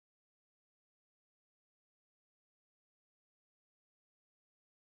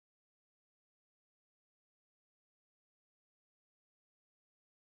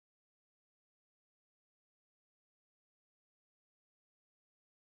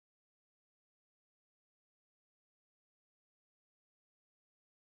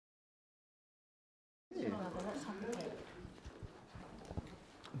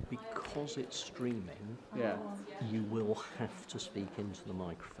Because it's streaming, Yeah. you will have to speak into the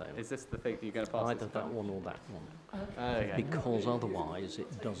microphone. Is this the thing that you're going to pass? Either that one or that one. Okay. Because otherwise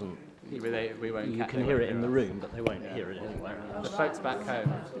it doesn't... We won't You can hear it in the room, but they won't hear it anywhere else. The folks back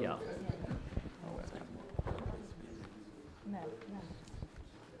home. Yeah.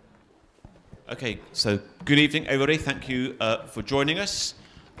 Okay, so good evening, everybody. Thank you for joining us.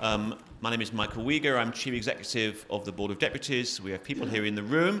 My name is Michael Uyghur. I'm Chief Executive of the Board of Deputies. We have people here in the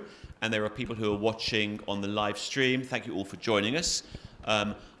room, and there are people who are watching on the live stream. Thank you all for joining us.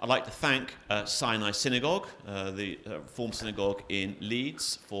 I'd like to thank Sinai Synagogue, the Reformed Synagogue in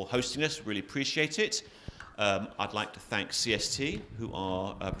Leeds, for hosting us. Really appreciate it. I'd like to thank CST, who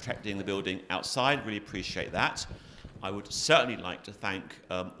are protecting the building outside. Really appreciate that. I would certainly like to thank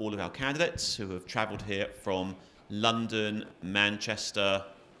all of our candidates who have travelled here from London, Manchester,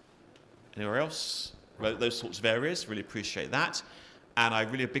 anywhere else? Those sorts of areas. Really appreciate that. And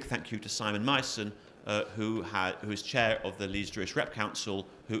a big thank you to Simon Myson, who is chair of the Leeds Jewish Rep Council,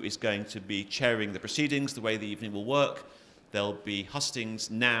 who is going to be chairing the proceedings, the way the evening will work. There'll be hustings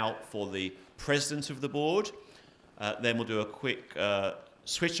now for the president of the board. Then we'll do a quick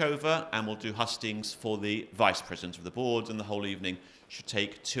switch over, and we'll do hustings for the vice president of the board, and the whole evening should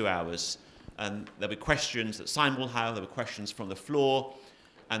take 2 hours. And there'll be questions that Simon will have, there'll be questions from the floor,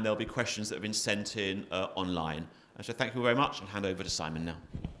 and there'll be questions that have been sent in online. And so thank you very much. I'll hand over to Simon now.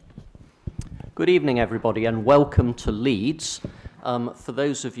 Good evening, everybody, and welcome to Leeds. For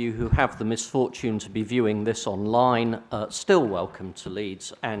those of you who have the misfortune to be viewing this online, still welcome to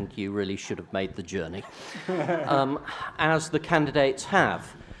Leeds, and you really should have made the journey. As the candidates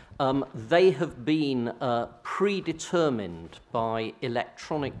have, they have been predetermined by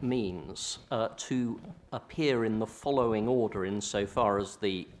electronic means to appear in the following order insofar as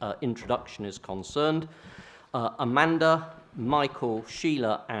the introduction is concerned. Amanda, Michael,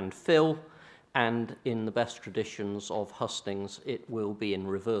 Sheila and Phil, and in the best traditions of hustings, it will be in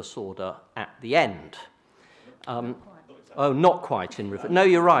reverse order at the end. Oh, not quite in reverse. No,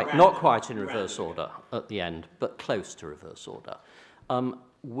 you're right, not quite in reverse order at the end, but close to reverse order.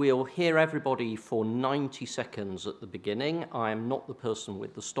 We'll hear everybody for 90 seconds at the beginning. I am not the person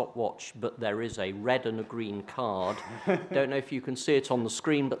with the stopwatch, but there is a red and a green card. Don't know if you can see it on the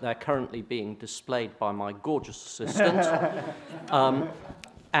screen, but they're currently being displayed by my gorgeous assistant.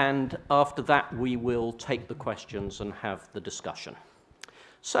 And after that, we will take the questions and have the discussion.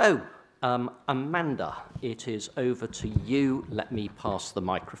 So, Amanda, it is over to you. Let me pass the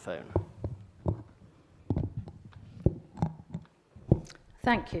microphone.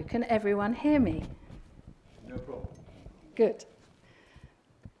 Thank you. Can everyone hear me? No problem. Good.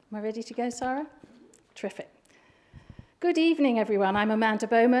 Am I ready to go, Sarah? Terrific. Good evening, everyone. I'm Amanda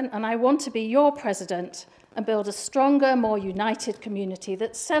Bowman, and I want to be your president and build a stronger, more united community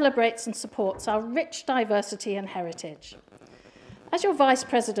that celebrates and supports our rich diversity and heritage. As your vice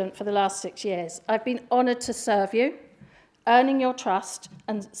president for the last 6 years, I've been honoured to serve you, earning your trust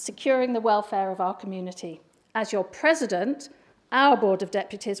and securing the welfare of our community. As your president, our Board of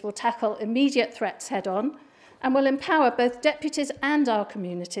Deputies will tackle immediate threats head-on and will empower both deputies and our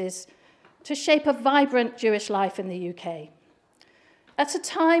communities to shape a vibrant Jewish life in the UK. At a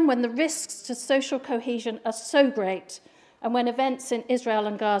time when the risks to social cohesion are so great, and when events in Israel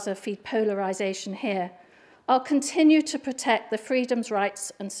and Gaza feed polarisation here, I'll continue to protect the freedoms,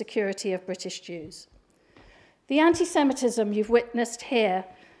 rights and security of British Jews. The anti-Semitism you've witnessed here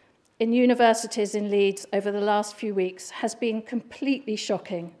in universities in Leeds over the last few weeks has been completely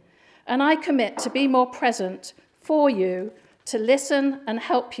shocking, and I commit to be more present for you, to listen and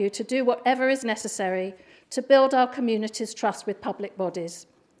help you to do whatever is necessary to build our community's trust with public bodies.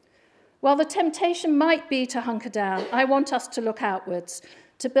 While the temptation might be to hunker down, I want us to look outwards,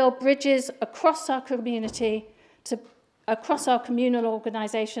 to build bridges across our community, across our communal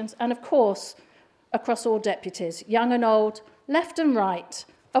organisations, and of course, across all deputies, young and old, left and right,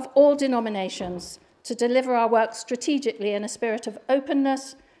 of all denominations, to deliver our work strategically in a spirit of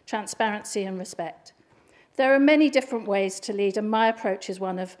openness, transparency and respect. There are many different ways to lead, and my approach is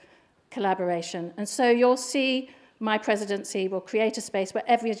one of collaboration. And so you'll see my presidency will create a space where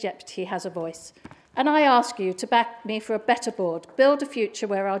every deputy has a voice. And I ask you to back me for a better board, build a future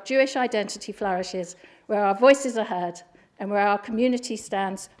where our Jewish identity flourishes, where our voices are heard, and where our community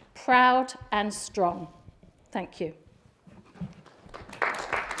stands proud and strong. Thank you.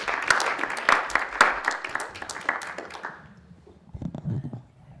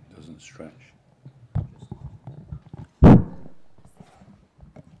 Doesn't stretch.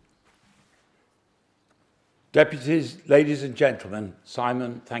 Deputies, ladies and gentlemen,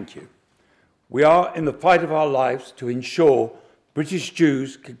 Simon, thank you. We are in the fight of our lives to ensure British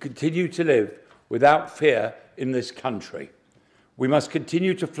Jews can continue to live without fear in this country. We must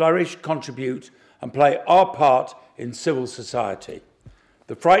continue to flourish, contribute, and play our part in civil society.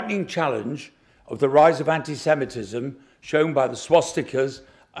 The frightening challenge of the rise of anti-Semitism shown by the swastikas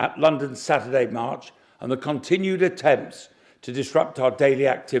at London's Saturday March and the continued attempts to disrupt our daily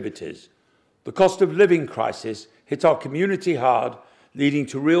activities. The cost of living crisis hit our community hard, leading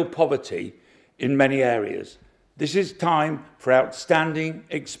to real poverty in many areas. This is time for outstanding,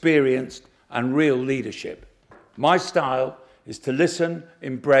 experienced, and real leadership. My style is to listen,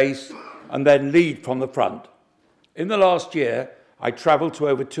 embrace, and then lead from the front. In the last year, I travelled to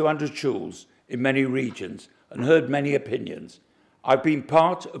over 200 shuls in many regions and heard many opinions. I've been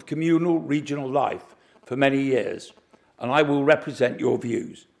part of communal regional life for many years, and I will represent your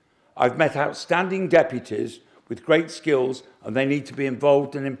views. I've met outstanding deputies with great skills, and they need to be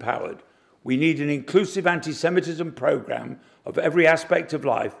involved and empowered. We need an inclusive anti-Semitism programme of every aspect of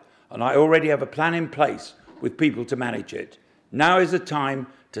life, and I already have a plan in place with people to manage it. Now is the time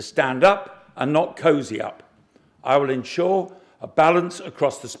to stand up and not cosy up. I will ensure a balance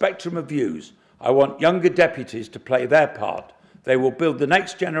across the spectrum of views. I want younger deputies to play their part. They will build the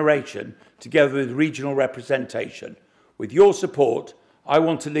next generation together with regional representation. With your support, I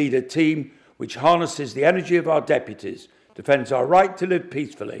want to lead a team which harnesses the energy of our deputies, defends our right to live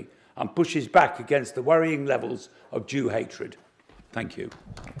peacefully, and pushes back against the worrying levels of Jew hatred. Thank you.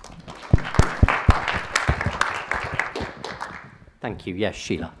 Thank you. Yes,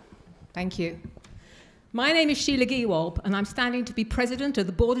 Sheila. Thank you. My name is Sheila Giewolb, and I'm standing to be President of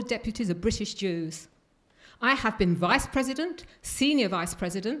the Board of Deputies of British Jews. I have been Vice President, Senior Vice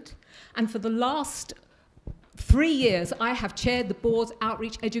President, and for the last 3 years, I have chaired the board's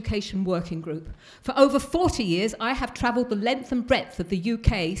Outreach Education Working Group. For over 40 years, I have travelled the length and breadth of the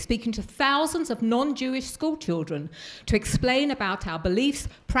UK, speaking to thousands of non-Jewish school children to explain about our beliefs,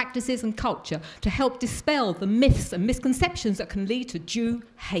 practices and culture, to help dispel the myths and misconceptions that can lead to Jew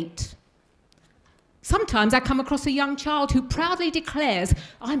hate. Sometimes I come across a young child who proudly declares,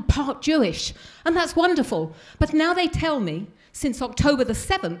 I'm part Jewish, and that's wonderful. But now they tell me, since October the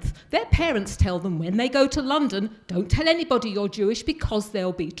 7th, their parents tell them when they go to London, don't tell anybody you're Jewish because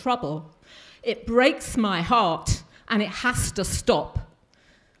there'll be trouble. It breaks my heart, and it has to stop.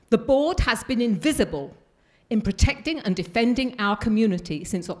 The board has been invisible in protecting and defending our community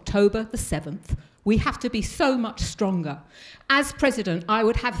since October the 7th. We have to be so much stronger. As president, I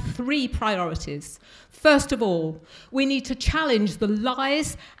would have 3 priorities. First of all, we need to challenge the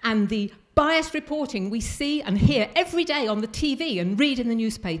lies and the biased reporting we see and hear every day on the TV and read in the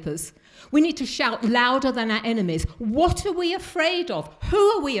newspapers. We need to shout louder than our enemies. What are we afraid of? Who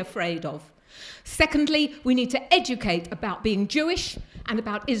are we afraid of? Secondly, we need to educate about being Jewish and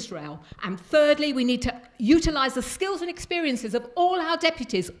about Israel. And thirdly, we need to utilise the skills and experiences of all our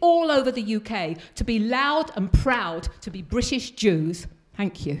deputies all over the UK to be loud and proud to be British Jews.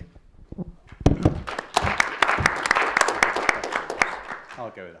 Thank you. I'll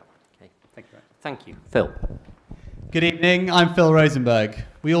go with that. Okay. Thank you. Thank you. Phil. Good evening, I'm Phil Rosenberg.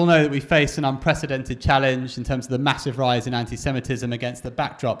 We all know that we face an unprecedented challenge in terms of the massive rise in anti-Semitism against the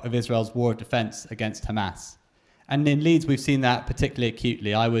backdrop of Israel's war of defence against Hamas. And in Leeds, we've seen that particularly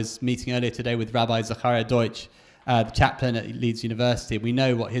acutely. I was meeting earlier today with Rabbi Zachariah Deutsch, the chaplain at Leeds University. We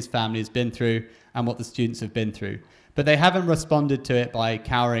know what his family has been through and what the students have been through. But they haven't responded to it by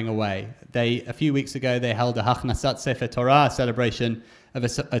cowering away. A few weeks ago, they held a Hachnasat Sefer Torah, a celebration of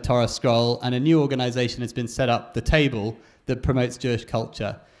a Torah scroll, and a new organisation has been set up, The Table, that promotes Jewish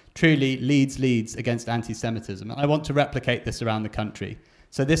culture. Truly leads against anti-Semitism. And I want to replicate this around the country.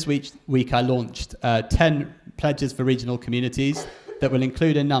 So this week I launched 10 pledges for regional communities that will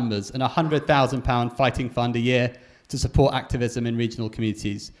include in numbers an £100,000 fighting fund a year to support activism in regional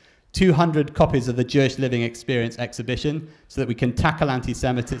communities, 200 copies of the Jewish Living Experience exhibition so that we can tackle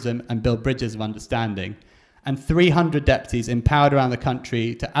anti-Semitism and build bridges of understanding, and 300 deputies empowered around the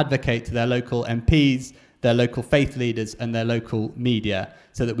country to advocate to their local MPs, their local faith leaders and their local media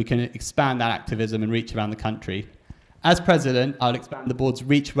so that we can expand that activism and reach around the country. As president, I'll expand the board's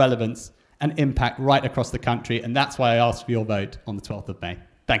reach, relevance and impact right across the country, and that's why I ask for your vote on the 12th of May.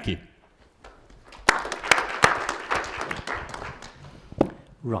 Thank you.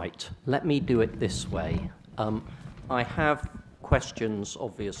 Right, let me do it this way. I have questions,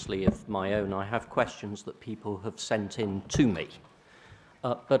 obviously, of my own. I have questions that people have sent in to me.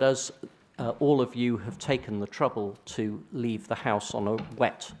 But as all of you have taken the trouble to leave the house on a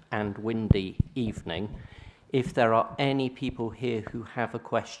wet and windy evening, if there are any people here who have a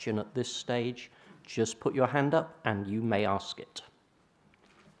question at this stage, just put your hand up and you may ask it.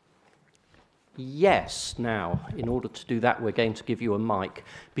 Yes. Now, in order to do that, we're going to give you a mic.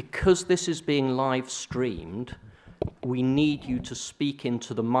 Because this is being live streamed, we need you to speak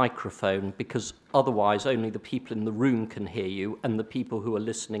into the microphone, because otherwise only the people in the room can hear you and the people who are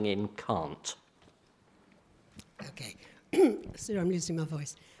listening in can't. Okay. Sorry, I'm losing my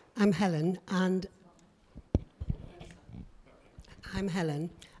voice. I'm Helen. I'm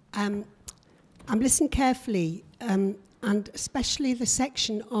listening carefully, and especially the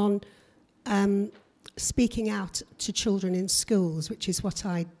section on speaking out to children in schools, which is what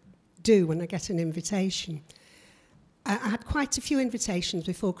I do when I get an invitation. I had quite a few invitations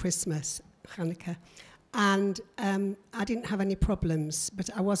before Christmas, Hanukkah, and I didn't have any problems, but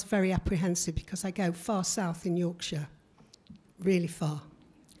I was very apprehensive because I go far south in Yorkshire, really far,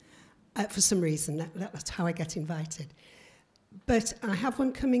 for some reason. That's how I get invited. But I have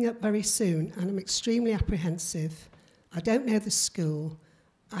one coming up very soon, and I'm extremely apprehensive. I don't know the school.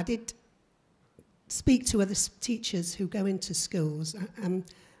 I did speak to other teachers who go into schools,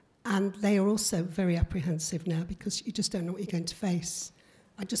 and they are also very apprehensive now because you just don't know what you're going to face.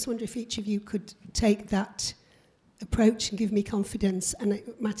 I just wonder if each of you could take that approach and give me confidence, and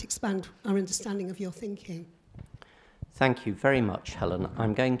it might expand our understanding of your thinking. Thank you very much, Helen.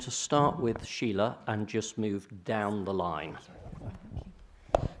 I'm going to start with Sheila and just move down the line.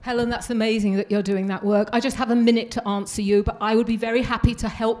 Helen, that's amazing that you're doing that work. I just have a minute to answer you, but I would be very happy to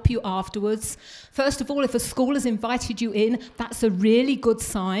help you afterwards. First of all, if a school has invited you in, that's a really good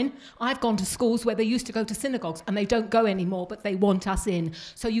sign. I've gone to schools where they used to go to synagogues and they don't go anymore, but they want us in.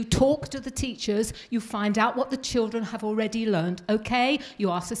 So you talk to the teachers, you find out what the children have already learned, okay? You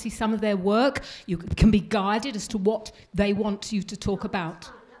ask to see some of their work, you can be guided as to what they want you to talk about.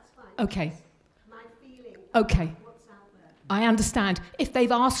 Okay. Okay. I understand. If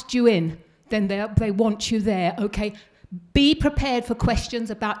they've asked you in, then they want you there, okay? Be prepared for questions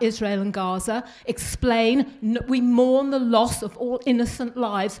about Israel and Gaza. Explain. We mourn the loss of all innocent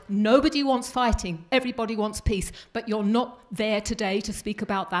lives. Nobody wants fighting. Everybody wants peace. But you're not there today to speak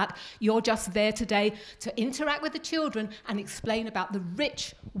about that. You're just there today to interact with the children and explain about the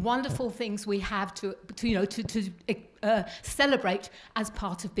rich, wonderful things we have to celebrate as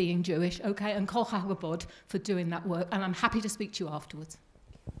part of being Jewish, okay? And kol hakavod for doing that work. And I'm happy to speak to you afterwards.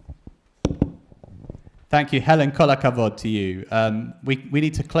 Thank you, Helen. Kol hakavod to you. We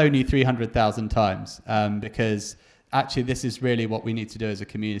need to clone you 300,000 times because actually this is really what we need to do as a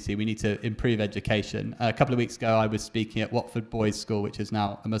community. We need to improve education. A couple of weeks ago, I was speaking at Watford Boys School, which is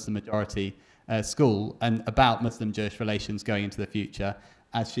now a Muslim majority school, and about Muslim-Jewish relations going into the future.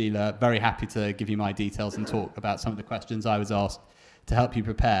 As Sheila, very happy to give you my details and talk about some of the questions I was asked to help you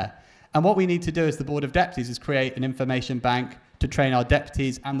prepare. And what we need to do as the Board of Deputies is create an information bank to train our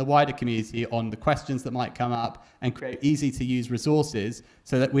deputies and the wider community on the questions that might come up and create easy-to-use resources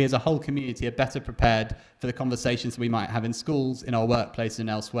so that we as a whole community are better prepared for the conversations we might have in schools, in our workplace and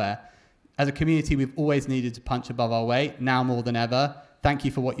elsewhere. As a community, we've always needed to punch above our weight, now more than ever. Thank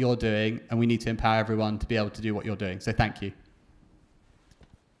you for what you're doing, and we need to empower everyone to be able to do what you're doing. So thank you.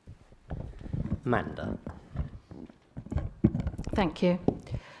 Amanda. Thank you.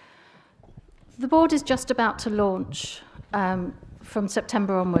 The board is just about to launch, from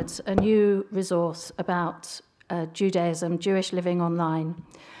September onwards, a new resource about Judaism, Jewish living online.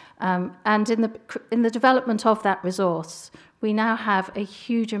 And in the development of that resource, we now have a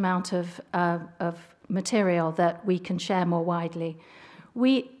huge amount of material that we can share more widely.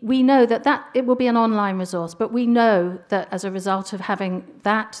 We know that it will be an online resource, but we know that as a result of having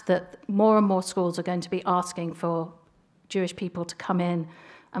that more and more schools are going to be asking for Jewish people to come in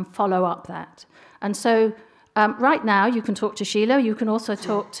and follow up that. And so right now you can talk to Sheila, you can also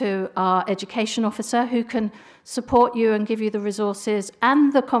talk to our education officer who can support you and give you the resources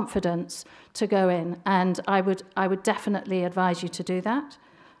and the confidence to go in. And I would definitely advise you to do that.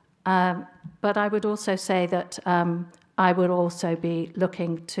 But I would also say that I would also be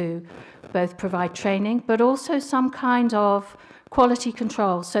looking to both provide training, but also some kind of quality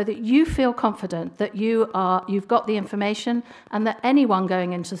control so that you feel confident that you've got the information and that anyone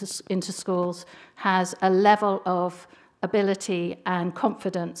going into schools has a level of ability and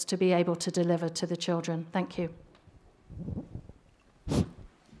confidence to be able to deliver to the children. Thank you.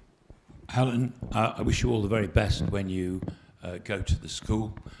 Helen, I wish you all the very best when you go to the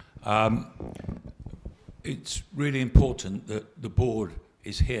school. It's really important that the board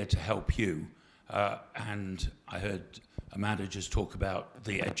is here to help you. And I heard Amanda just talk about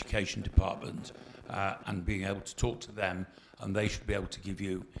the education department and being able to talk to them, and they should be able to give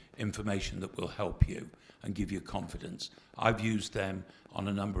you information that will help you and give you confidence. I've used them on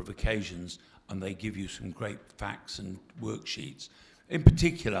a number of occasions, and they give you some great facts and worksheets. In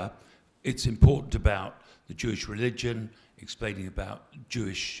particular, It's important about the Jewish religion, explaining about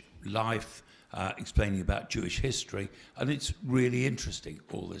Jewish life, explaining about Jewish history, and it's really interesting,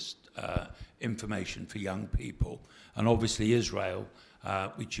 all this information for young people. And obviously Israel,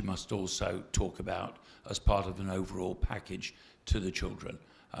 which you must also talk about as part of an overall package to the children.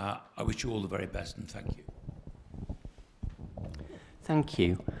 I wish you all the very best, and thank you. Thank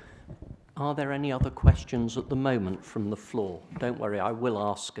you. Are there any other questions at the moment from the floor? Don't worry, I will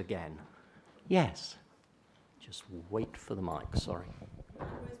ask again. Yes. Just wait for the mic, sorry. I'm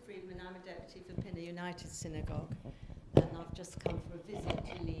Ruth Friedman, I'm a deputy for Pinner United Synagogue, and I've just come for a visit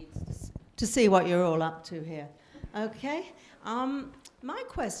to Leeds to see what you're all up to here. Okay, my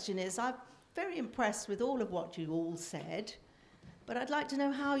question is, I'm very impressed with all of what you all said, but I'd like to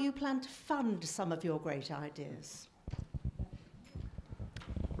know how you plan to fund some of your great ideas.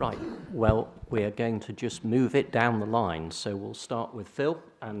 Right, well, we are going to just move it down the line. So we'll start with Phil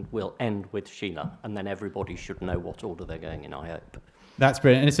and we'll end with Sheila, and then everybody should know what order they're going in, I hope. That's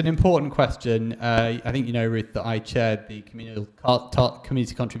brilliant, and it's an important question. I think you know, Ruth, that I chaired the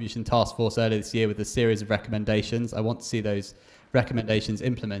Community Contribution Task Force earlier this year with a series of recommendations. I want to see those recommendations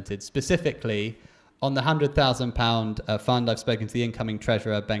implemented. Specifically, on the £100,000 fund, I've spoken to the incoming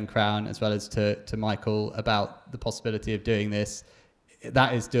Treasurer, Ben Crown, as well as to Michael about the possibility of doing this.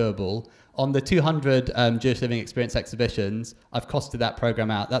 That is doable. On the 200 Jewish Living Experience exhibitions, I've costed that programme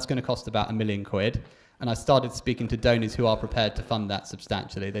out. That's going to cost about £1 million. And I started speaking to donors who are prepared to fund that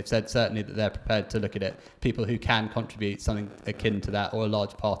substantially. They've said certainly that they're prepared to look at it, people who can contribute something akin to that or a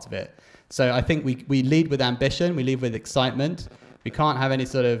large part of it. So I think we lead with ambition, we lead with excitement. We can't have any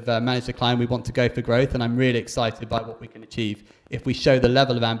sort of managed decline. We want to go for growth, and I'm really excited by what we can achieve if we show the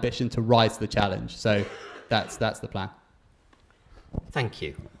level of ambition to rise to the challenge. So that's the plan. Thank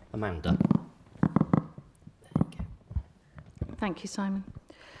you. Amanda. Thank you, Simon.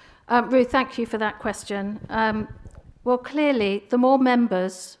 Ruth, thank you for that question. Well, clearly, the more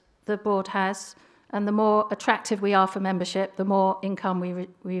members the board has and the more attractive we are for membership, the more income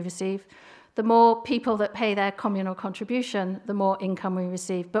we receive. The more people that pay their communal contribution, the more income we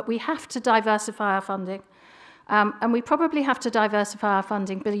receive. But we have to diversify our funding. And we probably have to diversify our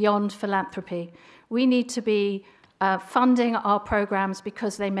funding beyond philanthropy. We need to be funding our programs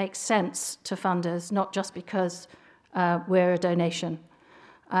because they make sense to funders, not just because we're a donation.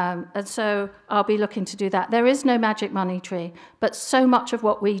 And so I'll be looking to do that. There is no magic money tree, but so much of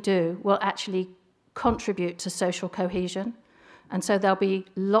what we do will actually contribute to social cohesion. And so there'll be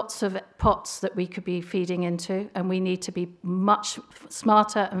lots of pots that we could be feeding into, and we need to be much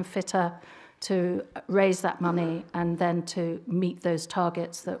smarter and fitter to raise that money and then to meet those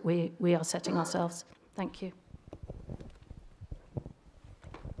targets that we are setting ourselves. Thank you.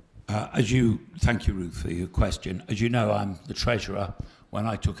 Thank you, Ruth, for your question. As you know, I'm the treasurer. When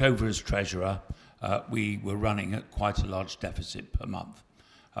I took over as treasurer, we were running at quite a large deficit per month.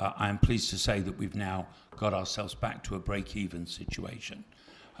 I am pleased to say that we've now got ourselves back to a break-even situation.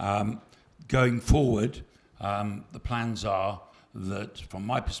 Going forward, the plans are that, from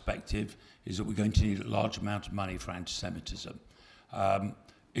my perspective, is that we're going to need a large amount of money for anti-Semitism.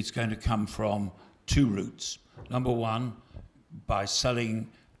 It's going to come from two routes. Number one, by selling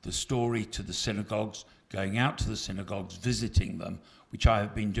the story to the synagogues, going out to the synagogues, visiting them, which I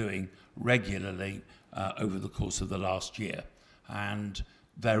have been doing regularly over the course of the last year. And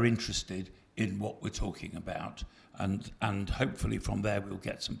they're interested in what we're talking about. And hopefully from there we'll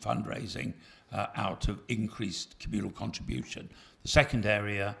get some fundraising out of increased communal contribution. The second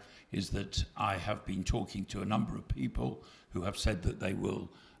area is that I have been talking to a number of people who have said that they will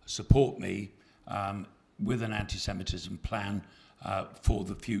support me with an anti-Semitism plan for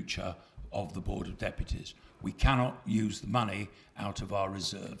the future of the Board of Deputies. We cannot use the money out of our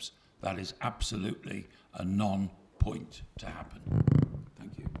reserves. That is absolutely a non-point to happen.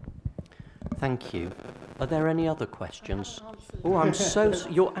 Thank you. Thank you. Are there any other questions? Oh, I'm so...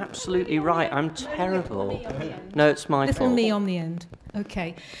 You're absolutely right. I'm terrible. No, it's my fault. Little me on the end.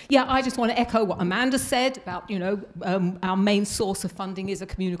 Okay. Yeah, I just want to echo what Amanda said about, our main source of funding is a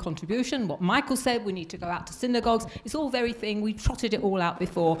communal contribution. What Michael said, we need to go out to synagogues. It's all very thing. We've trotted it all out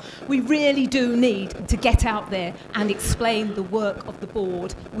before. We really do need to get out there and explain the work of the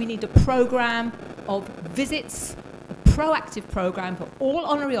board. We need a programme of visits, proactive programme for all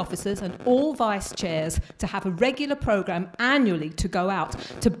honorary officers and all vice chairs to have a regular programme annually to go out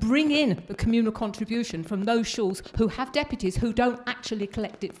to bring in the communal contribution from those shuls who have deputies who don't actually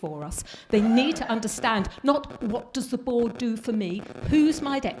collect it for us. They need to understand not what does the board do for me, who's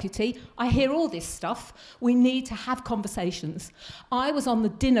my deputy, I hear all this stuff. We need to have conversations. I was on the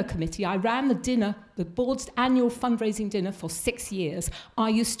dinner committee. I ran the board's annual fundraising dinner for 6 years. I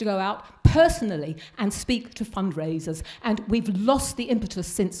used to go out, personally and speak to fundraisers. And we've lost the impetus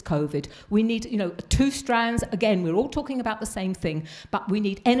since COVID. We need, two strands. Again, we're all talking about the same thing, but we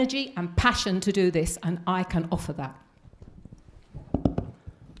need energy and passion to do this, and I can offer that.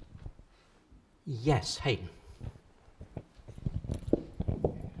 Yes, Hayden.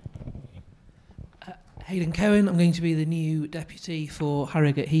 Hayden Cohen, I'm going to be the new deputy for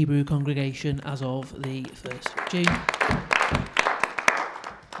Harrogate Hebrew Congregation as of the 1st of June.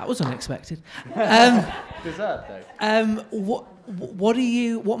 That was unexpected. Deserved, though.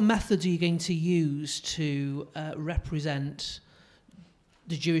 What methods are you going to use to represent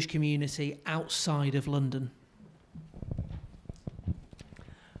the Jewish community outside of London?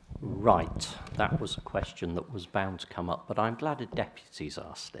 Right, that was a question that was bound to come up, but I'm glad a deputy's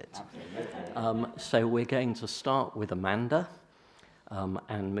asked it. So we're going to start with Amanda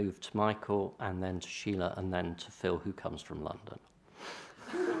and move to Michael and then to Sheila and then to Phil, who comes from London.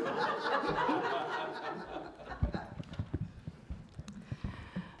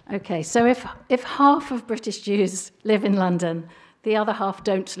 Okay, so if half of British Jews live in London, the other half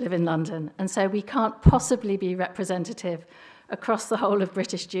don't live in London, and so we can't possibly be representative across the whole of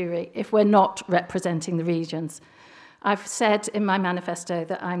British Jewry if we're not representing the regions. I've said in my manifesto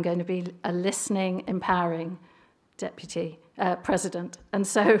that I'm going to be a listening, empowering deputy president. And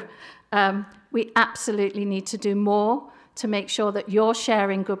so we absolutely need to do more to make sure that you're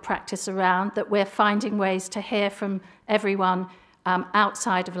sharing good practice around, that we're finding ways to hear from everyone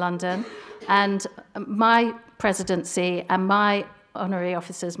outside of London. And my presidency and my honorary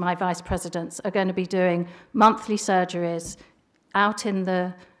officers, my vice presidents, are going to be doing monthly surgeries out in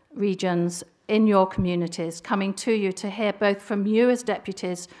the regions, in your communities, coming to you to hear both from you as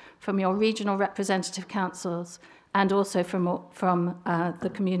deputies, from your regional representative councils, and also from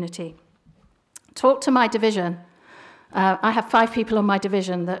the community. Talk to my division. I have 5 people on my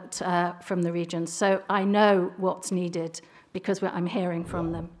division that from the regions, so I know what's needed because I'm hearing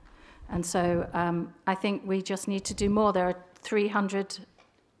from them. And so I think we just need to do more. There are 300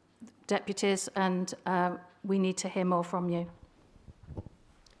 deputies, and we need to hear more from you.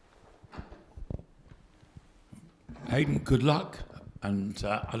 Hayden, good luck, and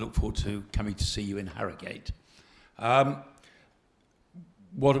I look forward to coming to see you in Harrogate. What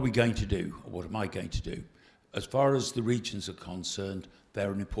are we going to do, or what am I going to do? As far as the regions are concerned,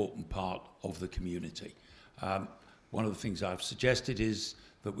 they're an important part of the community. One of the things I've suggested is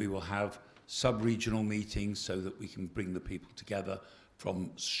that we will have sub-regional meetings so that we can bring the people together from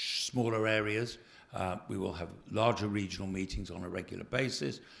smaller areas. We will have larger regional meetings on a regular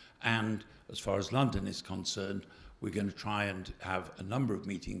basis, and as far as London is concerned, we're going to try and have a number of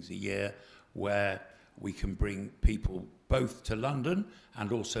meetings a year where we can bring people both to London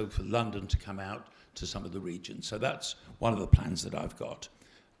and also for London to come out to some of the regions. So that's one of the plans that I've got.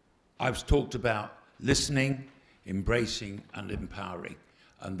 I've talked about listening, embracing and empowering,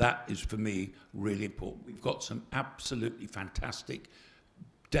 and that is for me really important. We've got some absolutely fantastic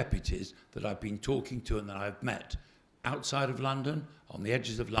deputies that I've been talking to and that I've met outside of London, on the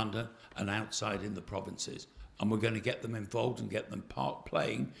edges of London and outside in the provinces. And we're going to get them involved and get them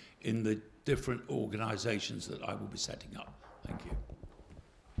playing in the different organisations that I will be setting up. Thank you.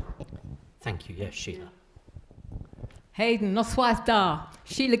 Thank you. Yes, Sheila. Hayden, Noswaith Da,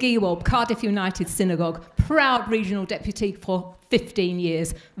 Sheila Giewolb, Cardiff United Synagogue, proud regional deputy for 15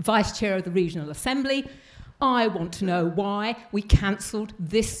 years, vice chair of the Regional Assembly. I want to know why we cancelled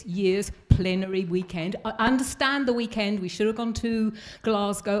this year's plenary weekend. I understand the weekend. We should have gone to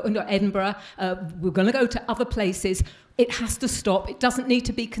Glasgow and Edinburgh. We're going to go to other places. It has to stop. It doesn't need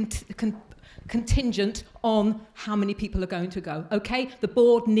to be contingent on how many people are going to go, okay? The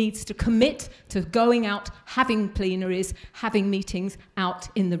board needs to commit to going out, having plenaries, having meetings out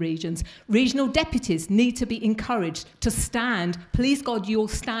in the regions. Regional deputies need to be encouraged to stand. Please God, you'll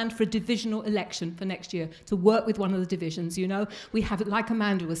stand for a divisional election for next year to work with one of the divisions, you know? We have, like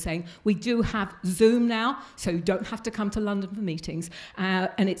Amanda was saying, we do have Zoom now, so you don't have to come to London for meetings.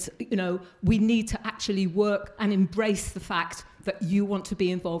 And it's, you know, we need to actually work and embrace the fact that you want to be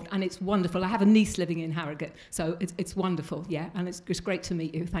involved, and it's wonderful. I have a niece living in Harrogate, so it's wonderful, yeah, and it's great to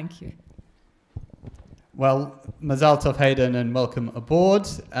meet you. Thank you. Well, Mazal Tov, Hayden, and welcome aboard.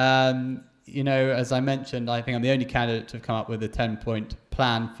 You know, as I mentioned, I think I'm the only candidate to have come up with a 10-point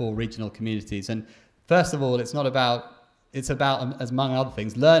plan for regional communities. And first of all, it's about, as among other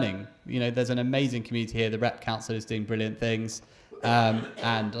things, learning. You know, there's an amazing community here. The Rep Council is doing brilliant things.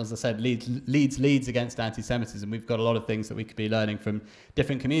 And as I said, Leeds against anti-Semitism. We've got a lot of things that we could be learning from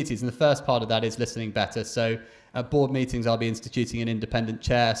different communities. And the first part of that is listening better. So at board meetings, I'll be instituting an independent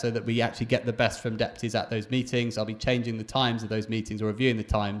chair so that we actually get the best from deputies at those meetings. I'll be changing the times of those meetings or reviewing the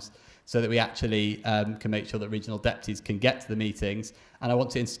times so that we actually can make sure that regional deputies can get to the meetings. And I want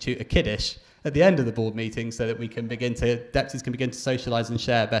to institute a kiddish at the end of the board meeting so that deputies can begin to socialise and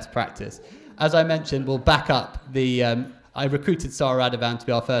share best practice. As I mentioned, we'll back up I recruited Sarah Radovan to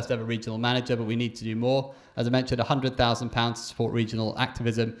be our first ever regional manager, but we need to do more. As I mentioned, £100,000 to support regional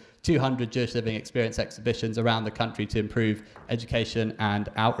activism, 200 Jewish Living Experience exhibitions around the country to improve education and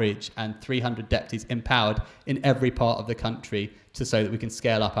outreach, and 300 deputies empowered in every part of the country so that we can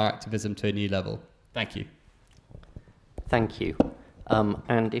scale up our activism to a new level. Thank you. Thank you.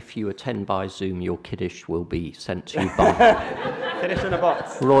 And if you attend by Zoom, your kiddish will be sent to you by Kiddish in a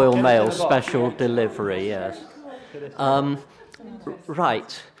box. Royal Mail special delivery, yes.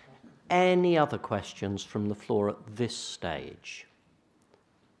 Right. Any other questions from the floor at this stage?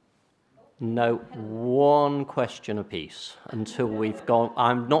 No, one question apiece until we've gone.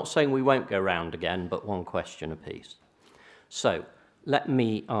 I'm not saying we won't go round again, but one question apiece. So let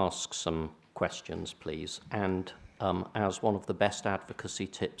me ask some questions, please. And as one of the best advocacy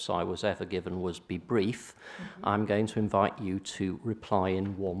tips I was ever given was be brief, I'm going to invite you to reply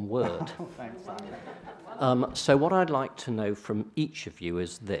in one word. Thanks. So what I'd like to know from each of you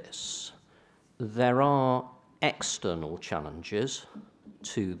is this. There are external challenges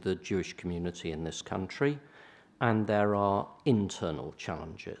to the Jewish community in this country, and there are internal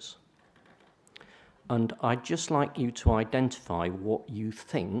challenges. And I'd just like you to identify what you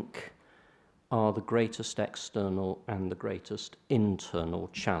think are the greatest external and the greatest internal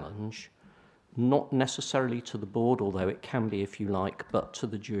challenge, not necessarily to the board, although it can be if you like, but to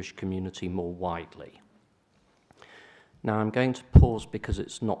the Jewish community more widely. Now I'm going to pause because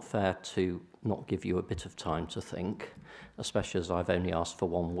it's not fair to not give you a bit of time to think, especially as I've only asked for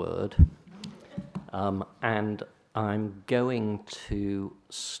one word. And I'm going to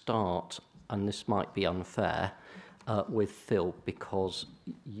start, and this might be unfair, with Phil, because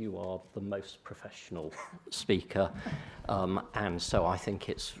you are the most professional speaker, and so I think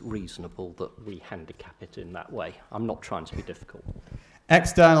it's reasonable that we handicap it in that way. I'm not trying to be difficult.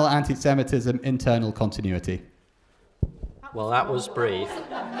 External anti-Semitism, internal continuity. Well, that was brief.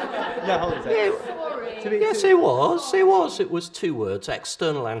 Yeah, hold on a second. Yes, it was. It was. It was 2 words: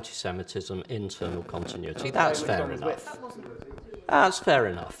 external anti-Semitism, internal continuity. That's fair enough. That's fair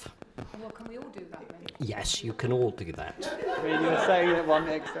enough. Well, can we all do that then? Yes, you can all do that. I mean, you were saying that one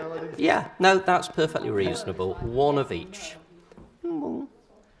external. Yeah, no, that's perfectly reasonable. One of each.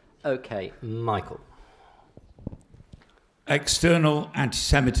 Okay, Michael. External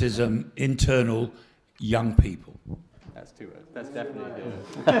anti-Semitism, internal young people. That's 2 words. That's definitely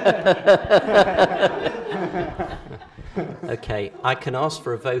Okay, I can ask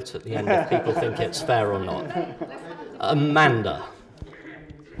for a vote at the end if people think it's fair or not. Amanda.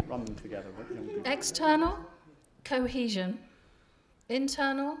 Run them together. External, cohesion.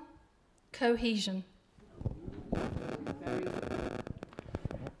 Internal, cohesion.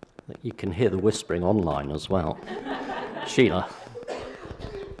 You can hear the whispering online as well. Sheila.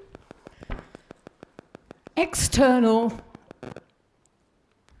 External.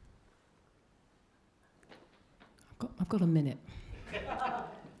 I've got a minute.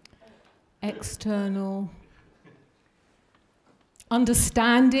 External.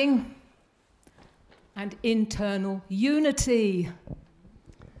 Understanding. And internal unity.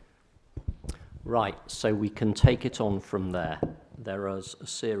 Right, so we can take it on from there. There is a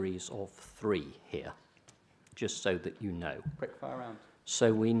series of 3 here, just so that you know. Quick fire round.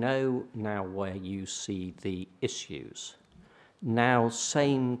 So we know now where you see the issues. Now,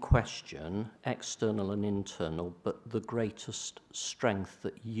 same question, external and internal, but the greatest strength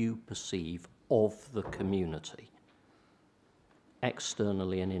that you perceive of the community,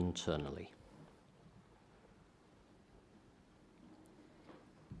 externally and internally.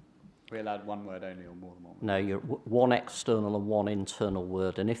 We allowed 1 word only or more than 1 word? No, you're 1 external and 1 internal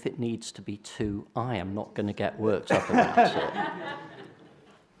word, and if it needs to be 2, I am not going to get worked up about it.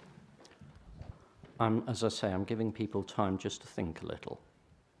 As I say, I'm giving people time just to think a little.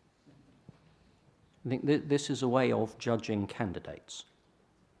 I think this is a way of judging candidates.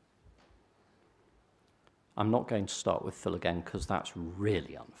 I'm not going to start with Phil again because that's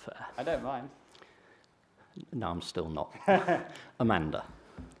really unfair. I don't mind. No, I'm still not. Amanda.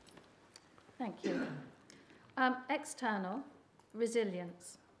 Thank you. External,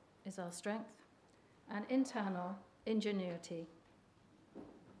 resilience is our strength, and internal, ingenuity.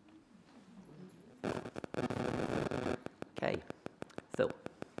 Okay. Phil.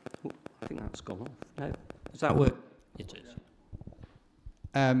 Ooh, I think that's gone off. No. Does that work? It is.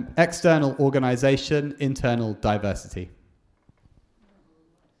 External organisation, internal diversity.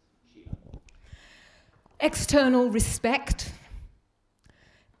 External respect.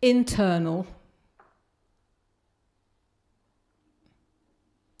 internal.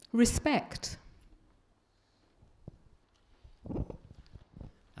 Respect.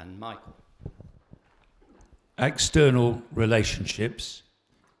 And Michael. External relationships,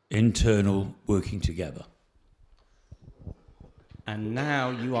 internal working together. And now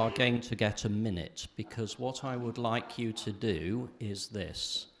you are going to get a minute, because what I would like you to do is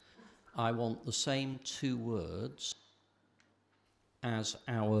this. I want the same 2 words as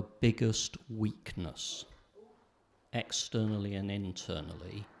our biggest weakness, externally and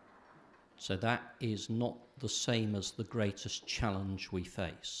internally. So that is not the same as the greatest challenge we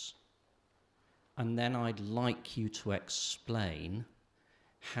face. And then I'd like you to explain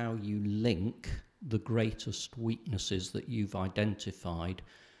how you link the greatest weaknesses that you've identified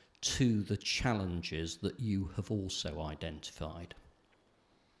to the challenges that you have also identified.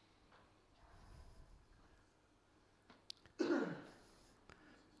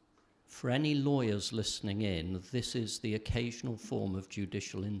 For any lawyers listening in, this is the occasional form of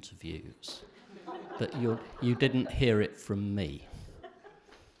judicial interviews, but you didn't hear it from me.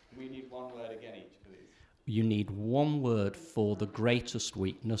 We need 1 word again each, please. You need 1 word for the greatest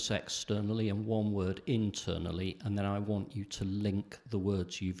weakness externally and 1 word internally, and then I want you to link the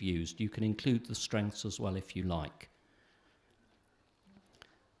words you've used. You can include the strengths as well if you like.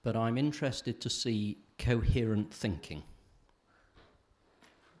 But I'm interested to see coherent thinking,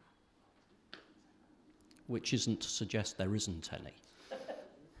 which isn't to suggest there isn't any.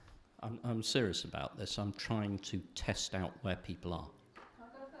 I'm serious about this. I'm trying to test out where people are. I'll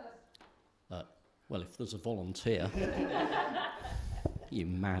go first. Well, if there's a volunteer. You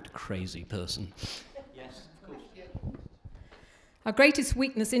mad, crazy person. Yes, of course. Our greatest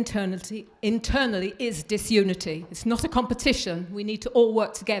weakness internally is disunity. It's not a competition. We need to all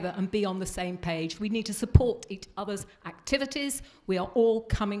work together and be on the same page. We need to support each other's activities. We are all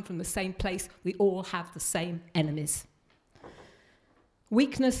coming from the same place. We all have the same enemies.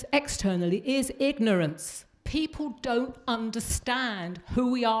 Weakness externally is ignorance. People don't understand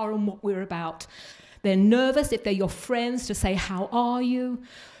who we are and what we're about. They're nervous if they're your friends to say, "How are you?"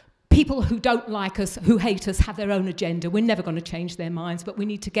 People who don't like us, who hate us, have their own agenda. We're never going to change their minds, but we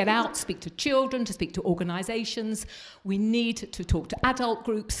need to get out, speak to children, to speak to organisations. We need to talk to adult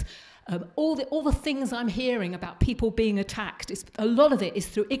groups. All the things I'm hearing about people being attacked, a lot of it is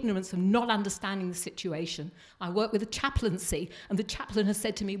through ignorance and not understanding the situation. I work with a chaplaincy, and the chaplain has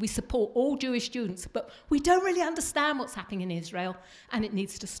said to me, we support all Jewish students, but we don't really understand what's happening in Israel, and it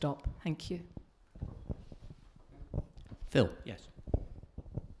needs to stop. Thank you. Phil, yes.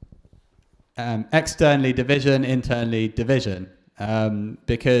 Externally division, internally division.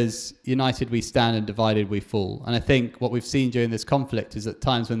 Because united we stand and divided we fall. And I think what we've seen during this conflict is at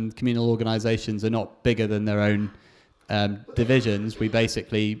times when communal organisations are not bigger than their own divisions, we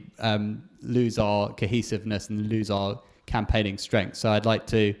basically lose our cohesiveness and lose our campaigning strength. So I'd like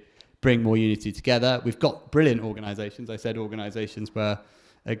to bring more unity together. We've got brilliant organisations. I said organisations were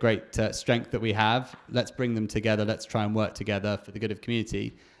a great strength that we have. Let's bring them together. Let's try and work together for the good of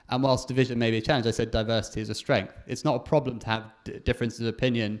community. And whilst division may be a challenge, I said diversity is a strength. It's not a problem to have differences of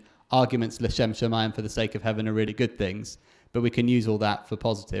opinion. Arguments, l'shem shamayim, for the sake of heaven, are really good things. But we can use all that for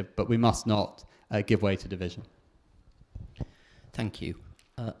positive, but we must not give way to division. Thank you.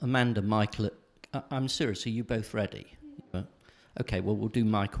 Amanda, Michael, I'm serious, are you both ready? Okay, well, we'll do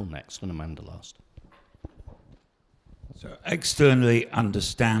Michael next and Amanda last. So externally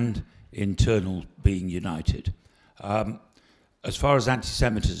understand, internal being united. As far as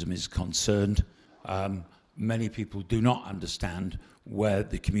anti-Semitism is concerned, many people do not understand where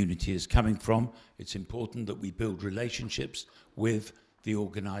the community is coming from. It's important that we build relationships with the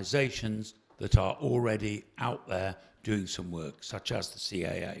organisations that are already out there doing some work, such as the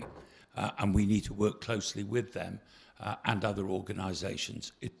CAA. And we need to work closely with them and other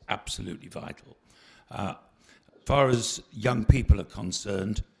organisations. It's absolutely vital. As far as young people are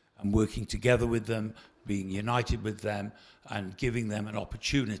concerned, and working together with them, being united with them, and giving them an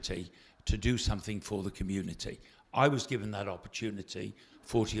opportunity to do something for the community. I was given that opportunity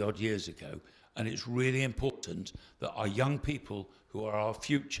 40-odd years ago, and it's really important that our young people, who are our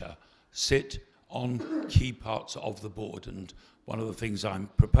future, sit on key parts of the board. And one of the things I'm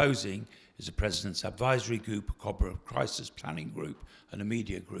proposing is a President's Advisory Group, a Corporate Crisis Planning Group, and a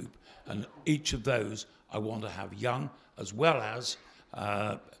Media Group. And each of those I want to have young as well as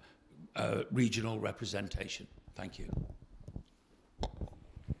regional representation. Thank you.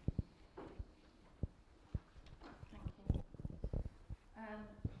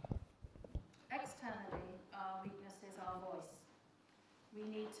 Externally, our weakness is our voice. We We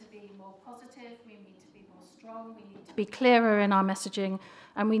need to be more positive, we need to be more strong, we need to be clearer in our messaging,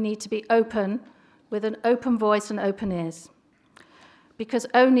 and we need to be open, with an open voice and open ears. Because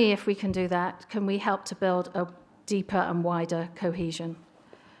only if we can do that can we help to build a deeper and wider cohesion.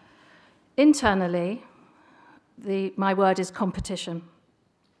 Internally, my word is competition.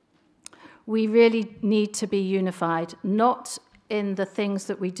 We really need to be unified, not in the things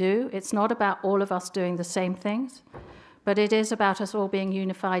that we do. It's not about all of us doing the same things, but it is about us all being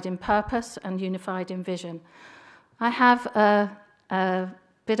unified in purpose and unified in vision. I have a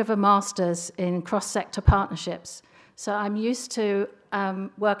bit of a master's in cross-sector partnerships, so I'm used to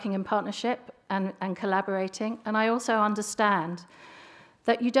working in partnership and collaborating, and I also understand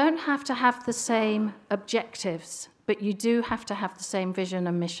that you don't have to have the same objectives, but you do have to have the same vision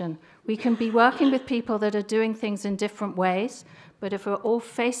and mission. We can be working with people that are doing things in different ways, but if we're all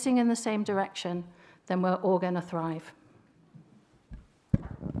facing in the same direction, then we're all going to thrive.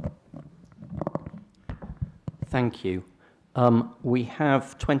 Thank you. We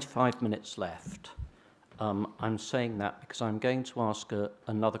have 25 minutes left. I'm saying that because I'm going to ask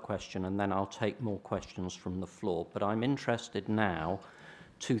another question and then I'll take more questions from the floor. But I'm interested now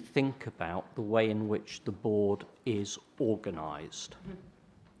to think about the way in which the board is organised.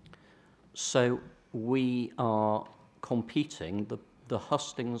 So we are competing, the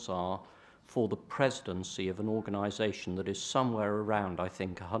Hustings are for the presidency of an organisation that is somewhere around, I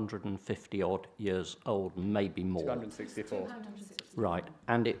think, 150 odd years old, maybe more. 264. Right,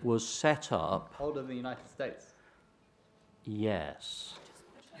 and it was set up... Older than the United States. Yes.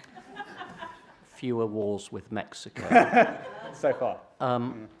 Fewer wars with Mexico. So far.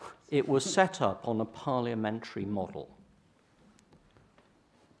 It was set up on a parliamentary model.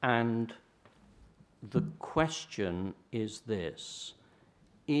 And the question is this: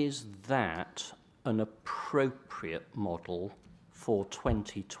 is that an appropriate model for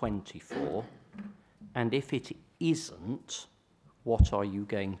 2024? And if it isn't, what are you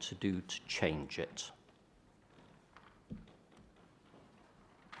going to do to change it?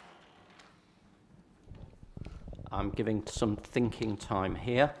 I'm giving some thinking time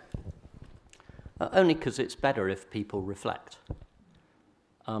here, only because it's better if people reflect.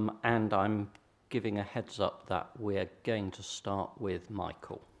 And I'm giving a heads up that we're going to start with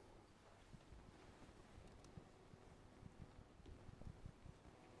Michael.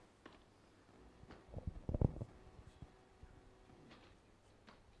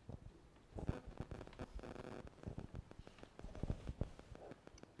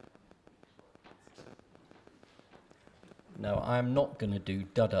 No, I'm not going to do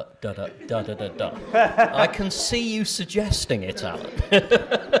da-da, da-da, da-da-da-da. I can see you suggesting it, Alan.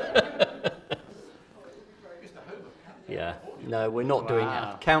 Yeah, no, we're not doing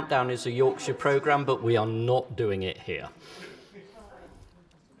it. Countdown is a Yorkshire programme, but we are not doing it here.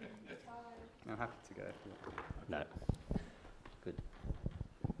 I'm happy to go. No. Good.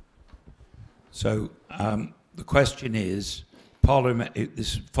 So the question is,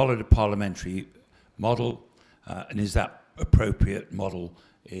 this followed a parliamentary model, and is that appropriate model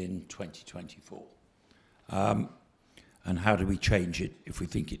in 2024? And how do we change it if we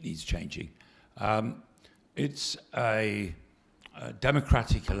think it needs changing? It's a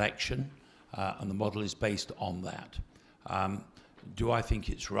democratic election, and the model is based on that. Do I think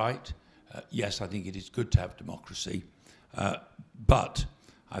it's right? Yes, I think it is good to have democracy, but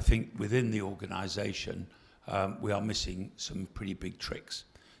I think within the organisation we are missing some pretty big tricks.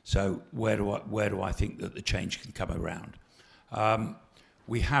 So where do I think that the change can come around?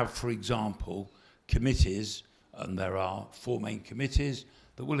 We have, for example, committees, and there are 4 main committees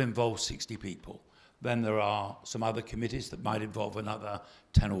that will involve 60 people. Then there are some other committees that might involve another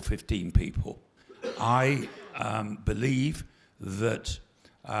 10 or 15 people. I believe that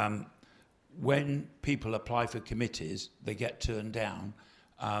when people apply for committees, they get turned down,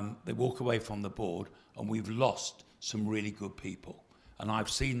 they walk away from the board, and we've lost some really good people. And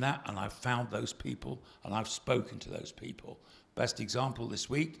I've seen that, and I've found those people, and I've spoken to those people. Best example this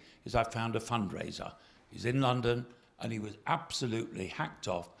week is I found a fundraiser. He's in London, and he was absolutely hacked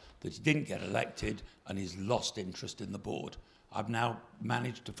off that he didn't get elected, and he's lost interest in the board. I've now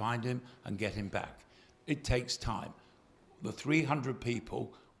managed to find him and get him back. It takes time. The 300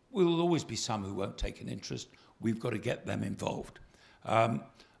 people, will always be some who won't take an interest. We've got to get them involved.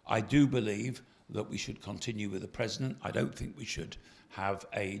 I do believe that we should continue with the president. I don't think we should have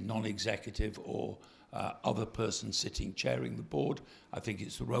a non-executive or other person sitting chairing the board. I think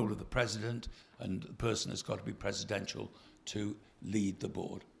it's the role of the president, and the person has got to be presidential to lead the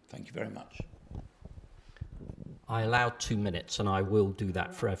board. Thank you very much. I allowed 2 minutes, and I will do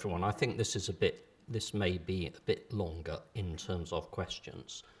that for everyone. I think this is a bit this may be a bit longer in terms of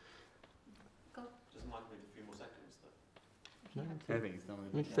questions. No,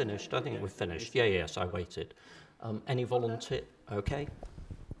 we've finished. I think we've finished. Yeah, yes, I waited. Any volunteer? Okay.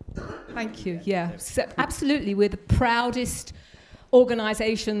 Thank you. Yeah, so absolutely. We're the proudest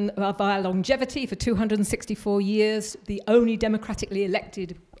organisation of our longevity for 264 years, the only democratically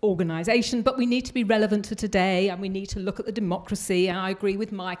elected organisation, but we need to be relevant to today and we need to look at the democracy. And I agree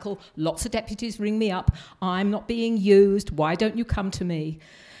with Michael. Lots of deputies ring me up. I'm not being used. Why don't you come to me?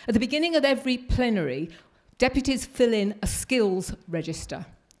 At the beginning of every plenary, deputies fill in a skills register.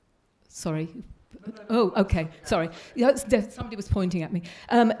 Sorry. Oh, okay, sorry. Somebody was pointing at me.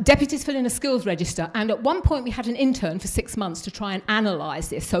 Deputies fill in a skills register, and at one point we had an intern for 6 months to try and analyse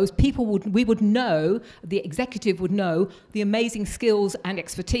this, so as we would know, the executive would know the amazing skills and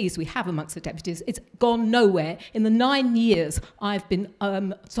expertise we have amongst the deputies. It's gone nowhere. In the 9 years I've been,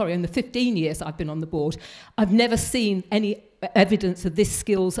 in the 15 years I've been on the board, I've never seen any evidence of this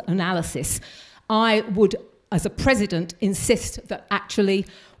skills analysis. I would, as a president, insist that actually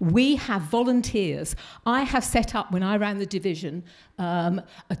we have volunteers. I have set up, when I ran the division, a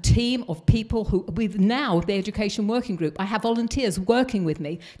team of people who, with now the Education Working Group, I have volunteers working with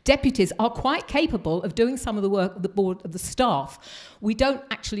me. Deputies are quite capable of doing some of the work of the board, of the staff. We don't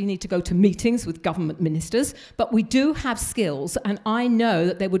actually need to go to meetings with government ministers, but we do have skills, and I know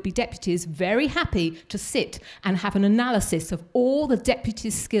that there would be deputies very happy to sit and have an analysis of all the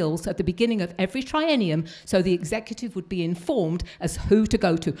deputies' skills at the beginning of every triennium, so the executive would be informed as who to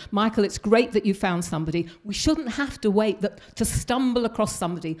go to. Michael, it's great that you found somebody. We shouldn't have to wait to stumble across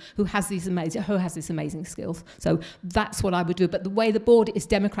somebody who has these amazing skills. So that's what I would do. But the way the board is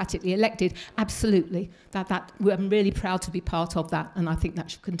democratically elected, absolutely. I'm really proud to be part of that, and I think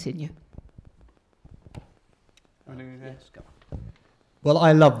that should continue. Well,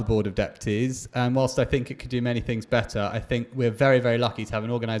 I love the Board of Deputies, and whilst I think it could do many things better, I think we're very, very lucky to have an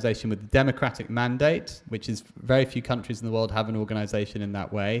organisation with a democratic mandate, which is very few countries in the world have an organisation in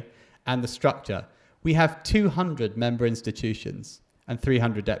that way, and the structure. We have 200 member institutions and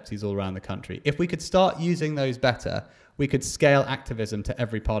 300 deputies all around the country. If we could start using those better, we could scale activism to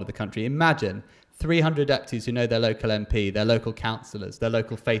every part of the country. Imagine 300 deputies who know their local MP, their local councillors, their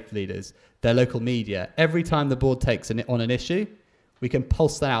local faith leaders, their local media. Every time the board takes on an issue, we can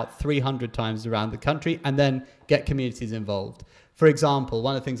pulse that out 300 times around the country and then get communities involved. For example,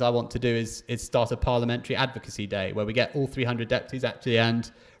 one of the things I want to do is start a parliamentary advocacy day where we get all 300 deputies actually and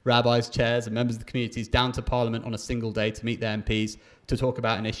rabbis, chairs and members of the communities down to Parliament on a single day to meet their MPs to talk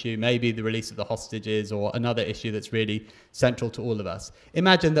about an issue, maybe the release of the hostages or another issue that's really central to all of us.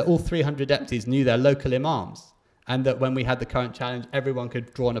 Imagine that all 300 deputies knew their local imams, and that when we had the current challenge, everyone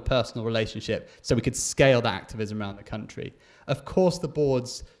could draw on a personal relationship so we could scale that activism around the country. Of course, the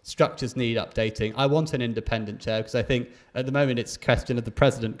board's structures need updating. I want an independent chair because I think at the moment it's a question of the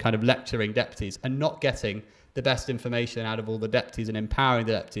president kind of lecturing deputies and not getting the best information out of all the deputies and empowering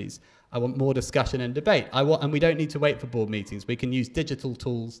the deputies. I want more discussion and debate. And we don't need to wait for board meetings. We can use digital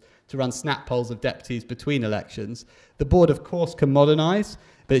tools to run snap polls of deputies between elections. The board, of course, can modernise,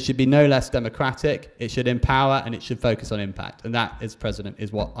 but it should be no less democratic. It should empower and it should focus on impact. And that, as president,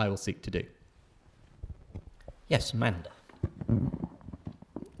 is what I will seek to do. Yes, Amanda.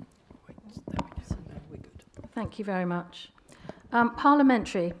 Thank you very much.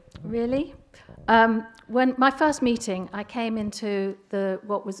 Parliamentary, really? When my first meeting, I came into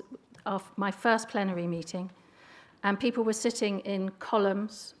what was my first plenary meeting, and people were sitting in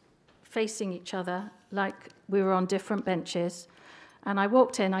columns facing each other like we were on different benches. And I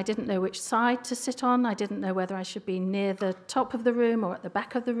walked in, I didn't know which side to sit on. I didn't know whether I should be near the top of the room or at the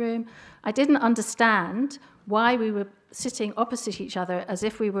back of the room. I didn't understand why we were sitting opposite each other as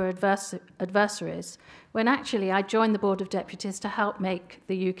if we were adversaries, when actually I joined the Board of Deputies to help make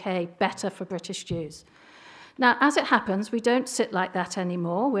the UK better for British Jews. Now, as it happens, we don't sit like that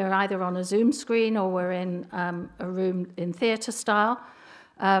anymore. We're either on a Zoom screen or we're in a room in theatre style.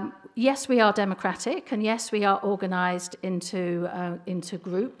 Yes, we are democratic, and yes, we are organised into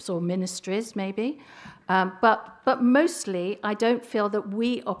groups or ministries, maybe. But mostly, I don't feel that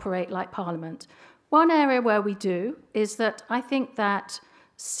we operate like Parliament. One area where we do is that I think that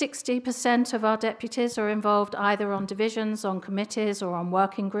 60% of our deputies are involved either on divisions, on committees, or on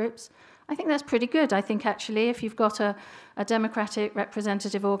working groups. I think that's pretty good. I think actually if you've got a democratic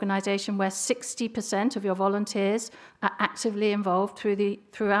representative organisation where 60% of your volunteers are actively involved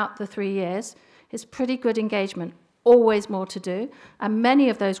throughout the 3 years, it's pretty good engagement. Always more to do. And many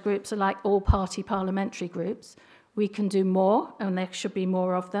of those groups are like all-party parliamentary groups. We can do more, and there should be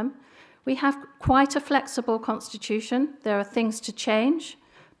more of them. We have quite a flexible constitution. There are things to change,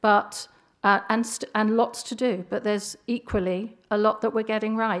 but and lots to do, but there's equally a lot that we're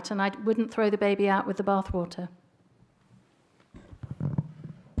getting right, and I wouldn't throw the baby out with the bathwater.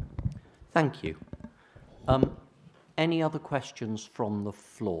 Thank you. Any other questions from the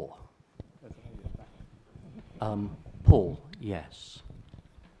floor? Paul, yes.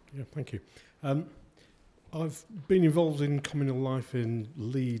 Yeah, thank you. I've been involved in communal life in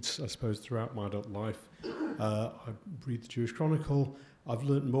Leeds, I suppose, throughout my adult life. I read the Jewish Chronicle. I've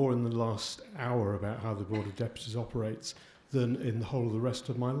learnt more in the last hour about how the Board of Deputies operates than in the whole of the rest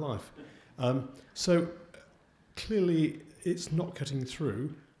of my life. So clearly it's not cutting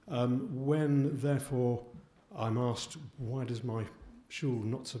through. When, therefore, I'm asked, why does my shul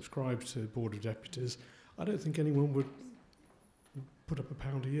not subscribe to the Board of Deputies, I don't think anyone would put up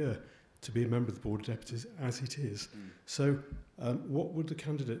 £1 a year to be a member of the Board of Deputies as it is. So what would the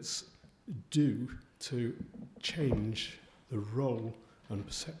candidates do to change the role and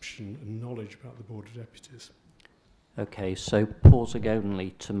perception and knowledge about the Board of Deputies? Okay, so pausing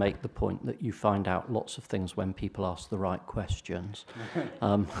only to make the point that you find out lots of things when people ask the right questions.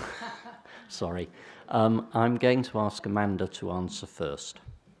 Sorry. I'm going to ask Amanda to answer first.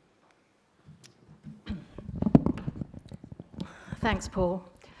 Thanks, Paul.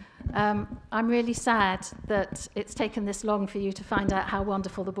 I'm really sad that it's taken this long for you to find out how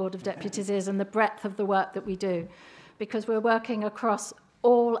wonderful the Board of Deputies is and the breadth of the work that we do, because we're working across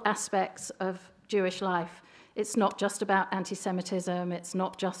all aspects of Jewish life. It's not just about anti-Semitism, it's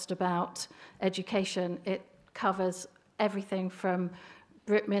not just about education, it covers everything from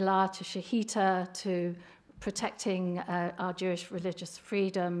Brit Milah to Shahita to protecting our Jewish religious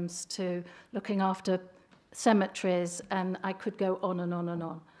freedoms to looking after cemeteries, and I could go on and on and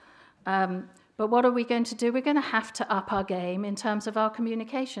on. But what are we going to do? We're going to have to up our game in terms of our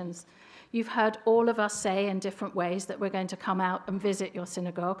communications. You've heard all of us say in different ways that we're going to come out and visit your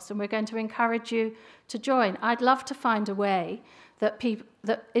synagogues, and we're going to encourage you to join. I'd love to find a way that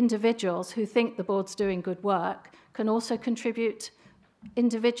that individuals who think the board's doing good work can also contribute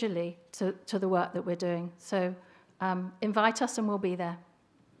individually to the work that we're doing. So invite us and we'll be there.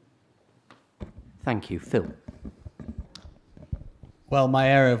 Thank you. Phil. Well, my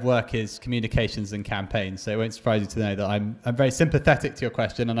area of work is communications and campaigns, so it won't surprise you to know that I'm very sympathetic to your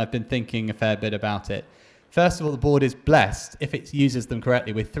question, and I've been thinking a fair bit about it. First of all, the board is blessed if it uses them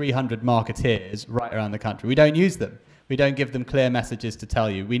correctly with 300 marketeers right around the country. We don't use them. We don't give them clear messages to tell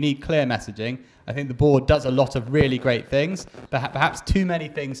you. We need clear messaging. I think the board does a lot of really great things, but perhaps too many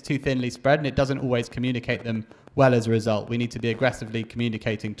things too thinly spread, and it doesn't always communicate them well as a result. We need to be aggressively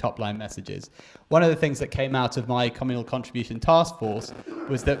communicating top-line messages. One of the things that came out of my communal contribution task force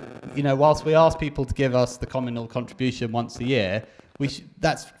was that, you know, whilst we ask people to give us the communal contribution once a year,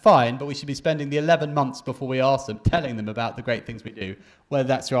 that's fine, but we should be spending the 11 months before we ask them, telling them about the great things we do, whether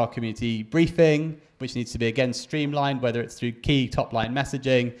that's through our community briefing, which needs to be, again, streamlined, whether it's through key top-line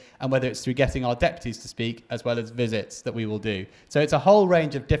messaging, and whether it's through getting our deputies to speak, as well as visits that we will do. So it's a whole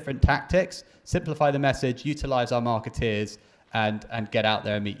range of different tactics. Simplify the message, utilise our marketeers, and get out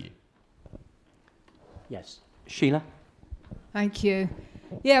there and meet you. Yes. Sheila? Thank you.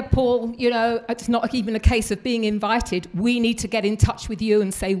 Yeah, Paul, you know, it's not even a case of being invited. We need to get in touch with you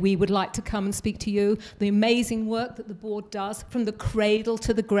and say we would like to come and speak to you. The amazing work that the board does from the cradle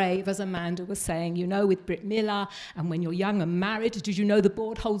to the grave, as Amanda was saying, you know, with Brit Milah, and when you're young and married. Did you know the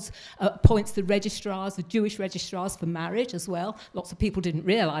board appoints the registrars, the Jewish registrars for marriage as well? Lots of people didn't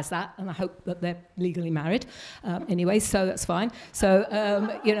realise that, and I hope that they're legally married. Anyway, so that's fine. So,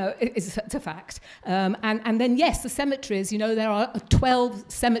 you know, it's a fact. And then, yes, the cemeteries, you know, there are 12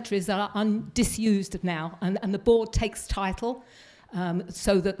 cemeteries that are disused now, and the board takes title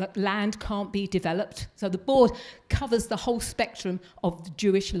so that land can't be developed. So the board covers the whole spectrum of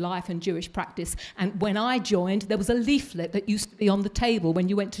Jewish life and Jewish practice. And when I joined, there was a leaflet that used to be on the table when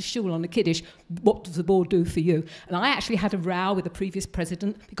you went to shul on the Kiddush, what does the board do for you? And I actually had a row with the previous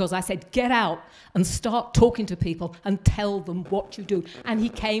president because I said, get out and start talking to people and tell them what you do. And he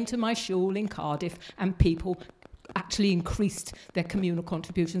came to my shul in Cardiff, and people actually increased their communal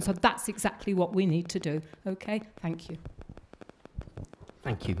contribution. So that's exactly what we need to do. Okay, thank you.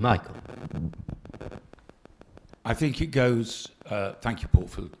 Thank you. Michael? I think it goes, thank you, Paul,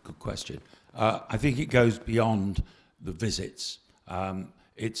 for the good question. I think it goes beyond the visits.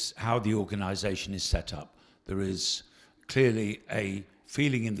 It's how the organisation is set up. There is clearly a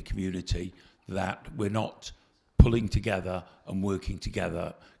feeling in the community that we're not pulling together and working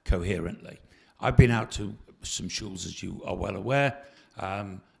together coherently. I've been out to some shuls, as you are well aware.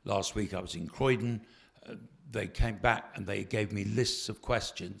 Last week I was in Croydon. They came back and they gave me lists of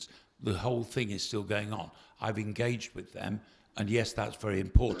questions. The whole thing is still going on. I've engaged with them, and yes, that's very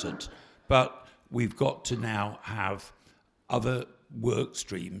important. But we've got to now have other work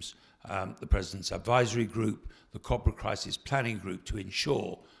streams, the President's Advisory Group, the Copper Crisis Planning Group, to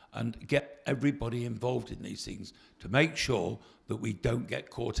ensure and get everybody involved in these things to make sure that we don't get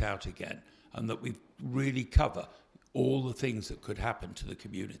caught out again and that we really cover all the things that could happen to the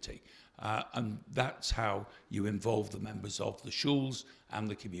community. And that's how you involve the members of the schools and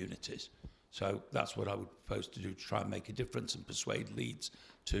the communities. So that's what I would propose to do, to try and make a difference and persuade Leeds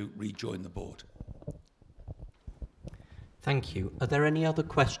to rejoin the board. Thank you. Are there any other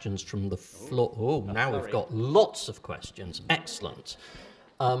questions from the floor? Oh, now we've got lots of questions. Excellent.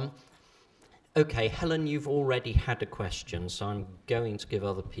 Okay, Helen, you've already had a question, so I'm going to give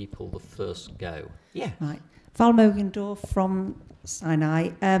other people the first go. Yeah. Right. Val Mogendorf from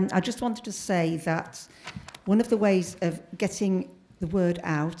Sinai. I just wanted to say that one of the ways of getting the word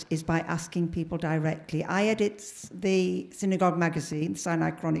out is by asking people directly. I edit the Synagogue magazine, the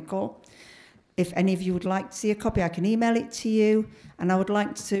Sinai Chronicle. If any of you would like to see a copy, I can email it to you. And I would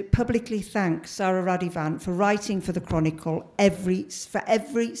like to publicly thank Sarah Radivan for writing for the Chronicle for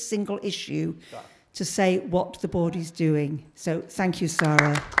every single issue to say what the board is doing. So thank you,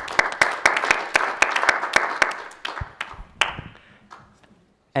 Sarah.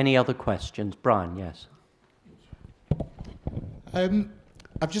 Any other questions? Brian, yes.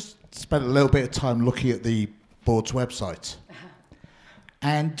 I've just spent a little bit of time looking at the board's website.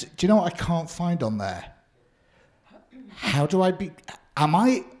 And do you know what I can't find on there? Am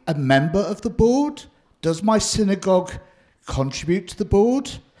I a member of the board? Does my synagogue contribute to the board?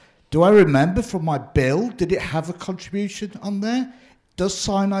 Do I remember from my bill, did it have a contribution on there? Does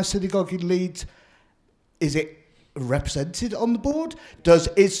Sinai Synagogue in Leeds, is it represented on the board?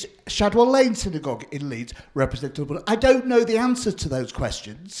 Is Shadwell Lane Synagogue in Leeds represented on the board? I don't know the answer to those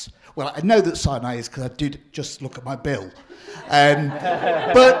questions. Well, I know that Sinai is because I did just look at my bill.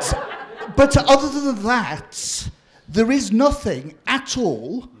 But other than that, there is nothing at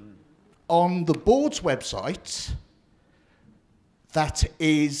all on the board's website that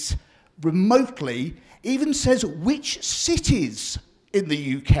is remotely, even says which cities in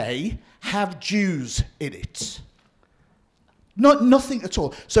the UK have Jews in it. Nothing at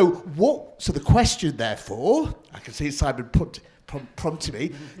all. So the question, therefore, I can see Simon prompting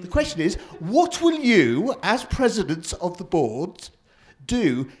me. The question is, what will you, as president of the board,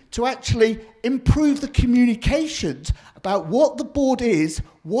 do to actually improve the communications about what the board is,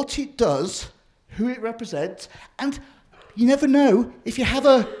 what it does, who it represents, and you never know, if you have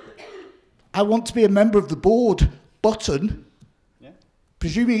a I want to be a member of the board button,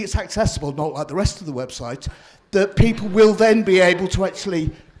 presuming it's accessible, not like the rest of the website, that people will then be able to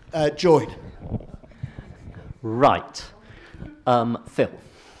actually join. Right. Phil.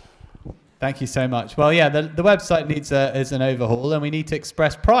 Thank you so much. Well, yeah, the website needs an overhaul, and we need to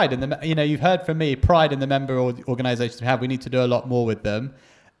express pride in the. You've heard from me pride in the member organisations we have. We need to do a lot more with them.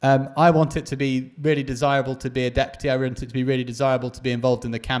 I want it to be really desirable to be a deputy. I want it to be really desirable to be involved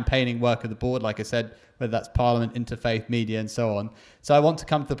in the campaigning work of the board, like I said, whether that's Parliament, interfaith, media, and so on. So I want to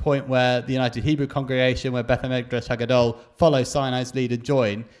come to the point where the United Hebrew Congregation, where Beth Medrash Hagadol follow Sinai's lead and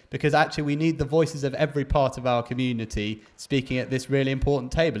join, because actually we need the voices of every part of our community speaking at this really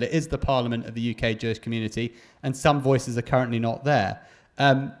important table. It is the Parliament of the UK Jewish community, and some voices are currently not there.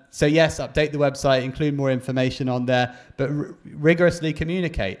 So yes, update the website, include more information on there, but rigorously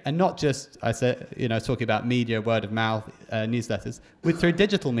communicate, and not just, I said, talking about media, word of mouth, newsletters, through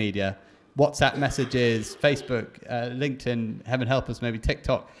digital media, WhatsApp messages, Facebook, LinkedIn, heaven help us, maybe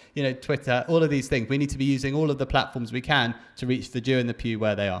TikTok, Twitter, all of these things. We need to be using all of the platforms we can to reach the Jew in the pew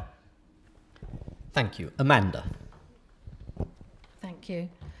where they are. Thank you. Amanda. Thank you.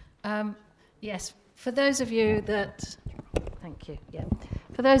 Yes, for those of you that... Thank you. Yeah.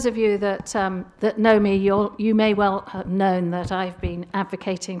 For those of you that that know me, you may well have known that I've been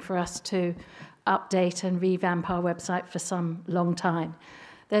advocating for us to update and revamp our website for some long time.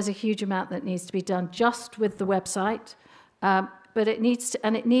 There's a huge amount that needs to be done just with the website, but we need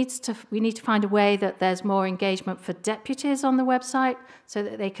to find a way that there's more engagement for deputies on the website, so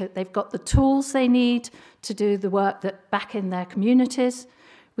that they've got the tools they need to do the work that back in their communities.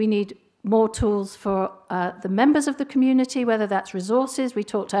 We need more tools for the members of the community, whether that's resources. We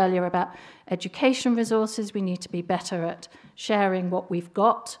talked earlier about education resources. We need to be better at sharing what we've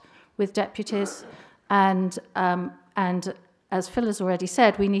got with deputies. And as Phil has already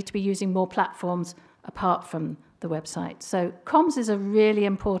said, we need to be using more platforms apart from the website. So comms is a really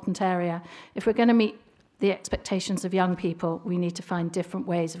important area. If we're going to meet the expectations of young people, we need to find different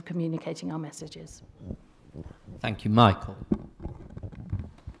ways of communicating our messages. Thank you. Michael.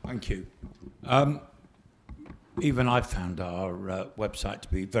 Thank you. even I found our website to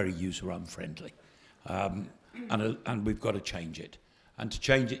be very user-unfriendly. And we've got to change it. And to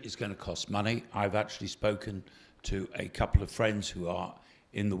change it is going to cost money. I've actually spoken to a couple of friends who are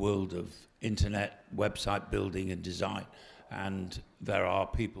in the world of internet, website building and design. And there are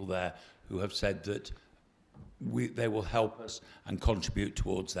people there who have said that they will help us and contribute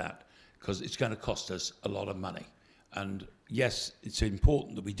towards that, because it's going to cost us a lot of money. And yes, it's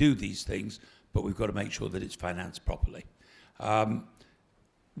important that we do these things, but we've got to make sure that it's financed properly.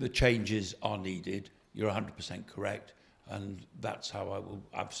 The changes are needed. You're 100% correct. And that's how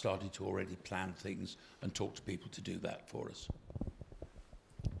I've started to already plan things and talk to people to do that for us.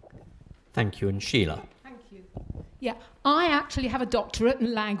 Thank you. And Sheila. Thank you. Yeah, I actually have a doctorate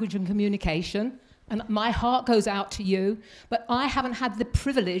in language and communication, and my heart goes out to you, but I haven't had the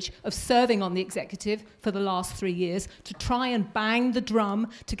privilege of serving on the executive for the last 3 years to try and bang the drum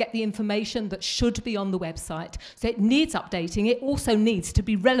to get the information that should be on the website. So it needs updating. It also needs to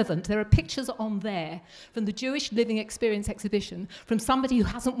be relevant. There are pictures on there from the Jewish Living Experience exhibition from somebody who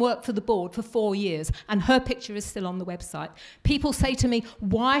hasn't worked for the board for 4 years, and her picture is still on the website. People say to me,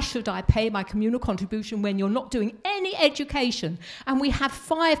 why should I pay my communal contribution when you're not doing any education? And we have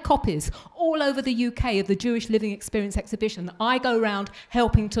 5 copies all over the UK of the Jewish Living Experience exhibition that I go around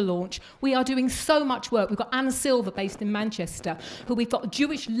helping to launch. We are doing so much work. We've got Anna Silver based in Manchester, who we've got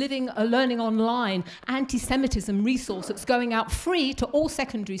Jewish Living Learning Online anti-Semitism resource that's going out free to all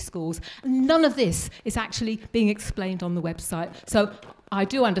secondary schools. None of this is actually being explained on the website. So I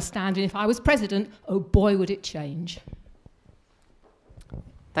do understand, and if I was president, oh boy, would it change.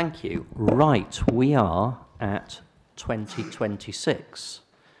 Thank you. Right, we are at 2026.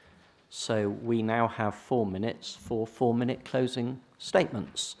 So we now have 4 minutes for 4-minute closing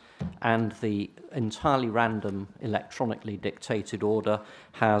statements. And the entirely random, electronically dictated order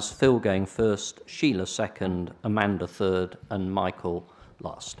has Phil going first, Sheila second, Amanda third, and Michael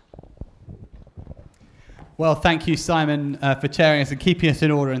last. Well, thank you, Simon, for chairing us and keeping us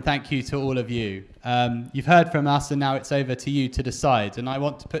in order, and thank you to all of you. You've heard from us, and now it's over to you to decide. And I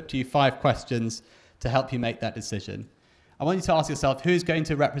want to put to you 5 questions to help you make that decision. I want you to ask yourself, who's going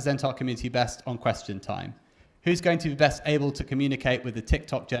to represent our community best on question time? Who's going to be best able to communicate with the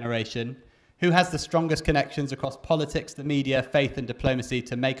TikTok generation? Who has the strongest connections across politics, the media, faith and diplomacy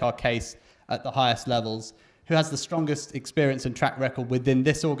to make our case at the highest levels? Who has the strongest experience and track record within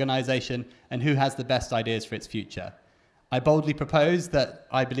this organisation? And who has the best ideas for its future? I boldly propose that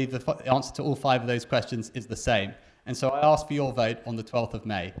I believe the answer to all 5 of those questions is the same. And so I ask for your vote on the 12th of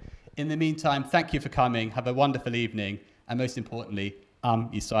May. In the meantime, thank you for coming. Have a wonderful evening. And most importantly,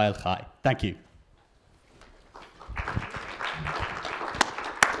 Yisrael Chai. Thank you.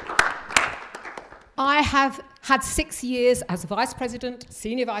 I have had 6 years as vice president,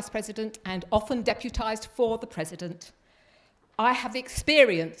 senior vice president, and often deputised for the president. I have the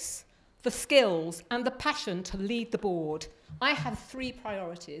experience, the skills, and the passion to lead the board. I have 3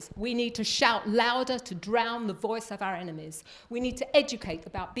 priorities. We need to shout louder to drown the voice of our enemies. We need to educate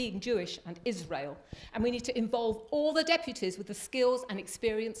about being Jewish and Israel. And we need to involve all the deputies with the skills and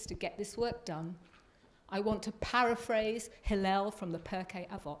experience to get this work done. I want to paraphrase Hillel from the Pirkei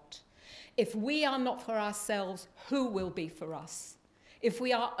Avot. If we are not for ourselves, who will be for us? If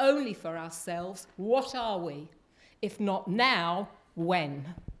we are only for ourselves, what are we? If not now,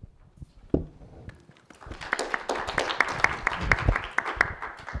 when?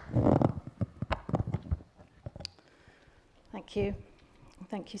 Thank you.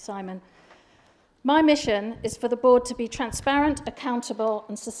 Thank you, Simon. My mission is for the board to be transparent, accountable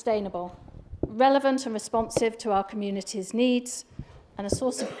and sustainable, relevant and responsive to our community's needs, and a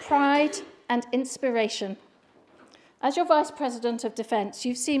source of pride and inspiration. As your Vice President of Defence,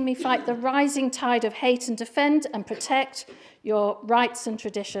 you've seen me fight the rising tide of hate and defend and protect your rights and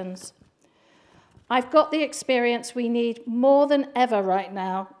traditions. I've got the experience we need more than ever right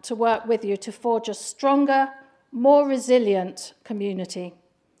now to work with you to forge a stronger, more resilient community.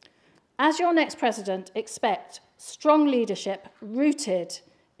 As your next president, expect strong leadership rooted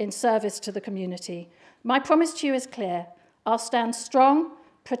in service to the community. My promise to you is clear. I'll stand strong,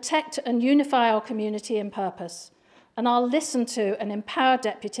 protect and unify our community in purpose, and I'll listen to and empower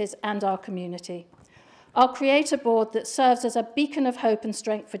deputies and our community. I'll create a board that serves as a beacon of hope and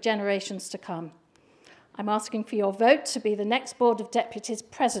strength for generations to come. I'm asking for your vote to be the next Board of Deputies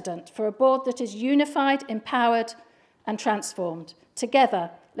President, for a board that is unified, empowered and transformed. Together,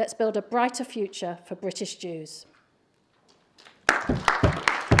 let's build a brighter future for British Jews.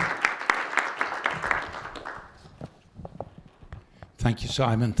 Thank you,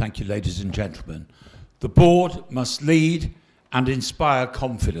 Simon. Thank you, ladies and gentlemen. The board must lead and inspire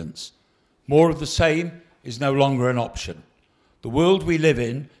confidence. More of the same is no longer an option. The world we live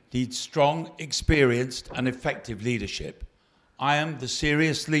in needs strong, experienced and effective leadership. I am the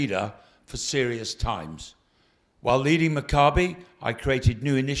serious leader for serious times. While leading Maccabi, I created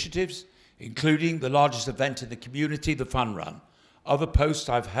new initiatives, including the largest event in the community, the Fun Run. Other posts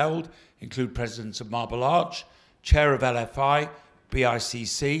I've held include President of Marble Arch, Chair of LFI,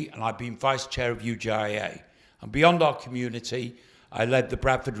 BICC, and I've been Vice Chair of UGIA. And beyond our community, I led the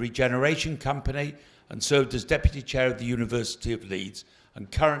Bradford Regeneration Company and served as Deputy Chair of the University of Leeds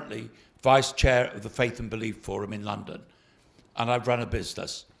and currently Vice Chair of the Faith and Belief Forum in London. And I've run a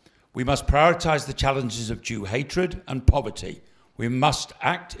business. We must prioritise the challenges of Jew hatred and poverty. We must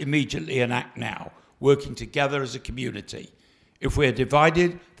act immediately and act now, working together as a community. If we're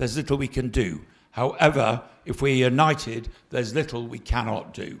divided, there's little we can do. However, if we're united, there's little we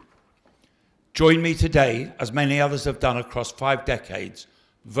cannot do. Join me today, as many others have done across 5 decades,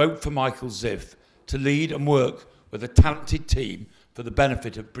 vote for Michael Ziff to lead and work with a talented team for the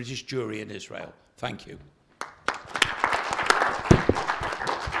benefit of British Jewry in Israel. Thank you.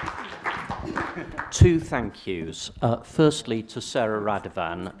 2 thank yous. Firstly, to Sarah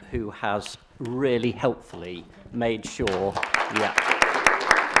Radovan, who has really helpfully made sure,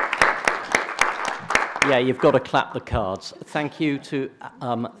 yeah, you've got to clap the cards. Thank you to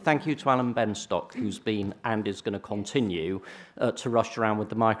Alan Benstock, who's been and is going to continue to rush around with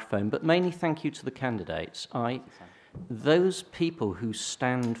the microphone. But mainly thank you to the candidates. Those people who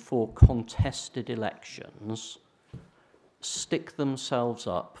stand for contested elections stick themselves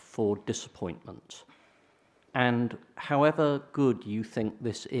up for disappointment. And however good you think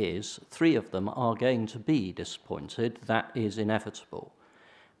this is, 3 of them are going to be disappointed. That is inevitable.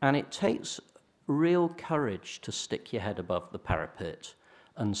 And it takes real courage to stick your head above the parapet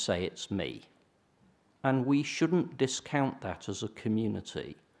and say it's me. And we shouldn't discount that as a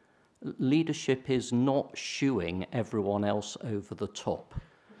community. Leadership is not shooing everyone else over the top.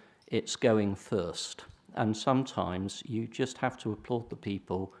 It's going first. And sometimes you just have to applaud the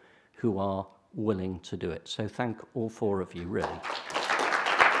people who are willing to do it. So thank all 4 of you, really.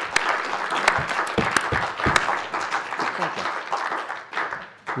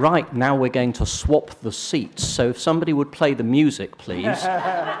 Right, now we're going to swap the seats. So if somebody would play the music, please.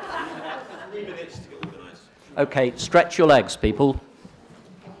 Okay, stretch your legs, people.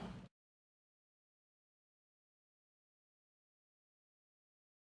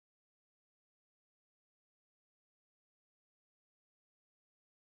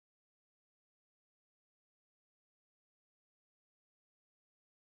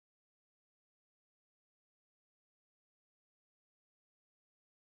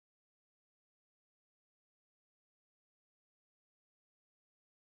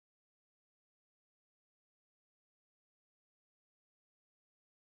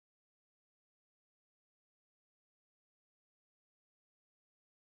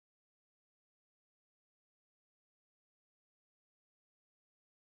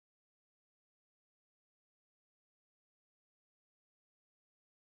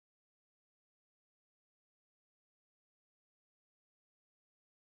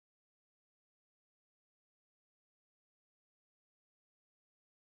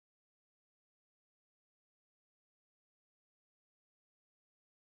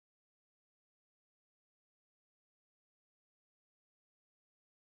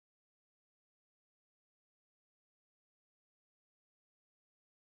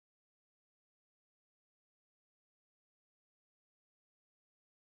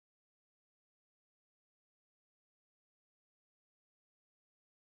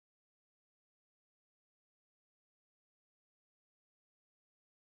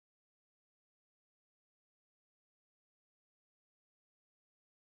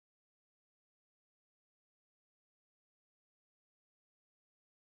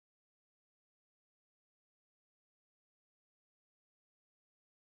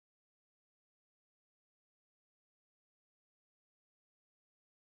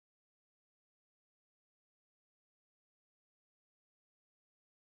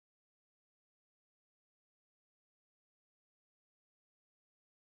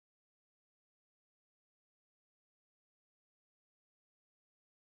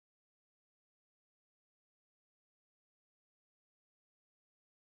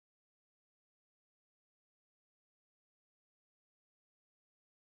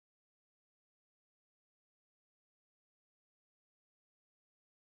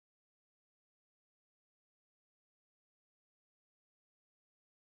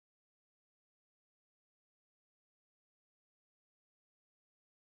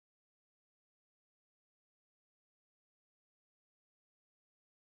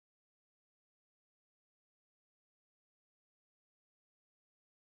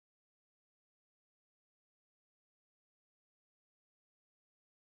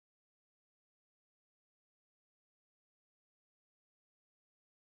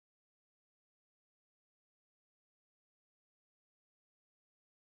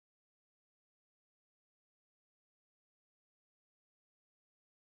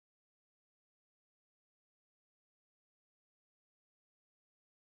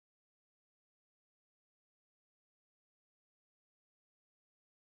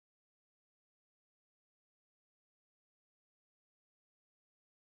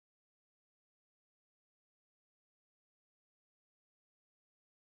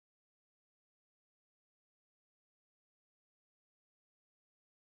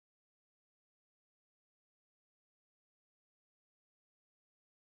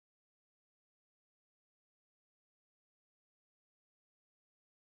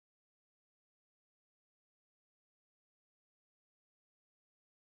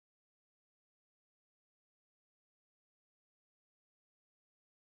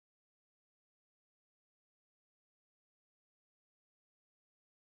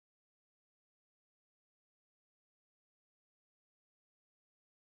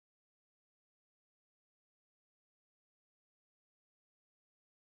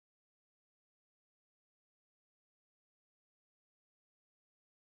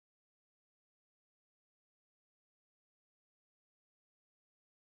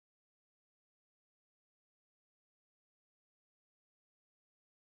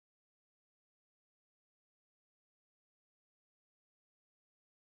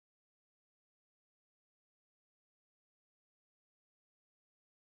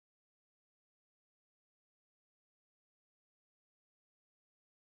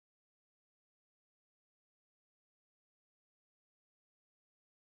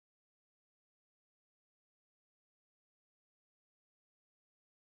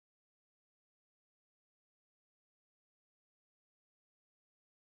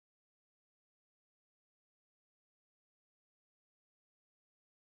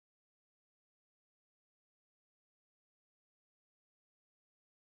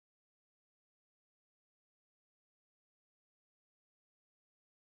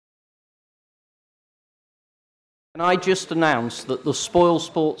 Can I just announce that the Spoil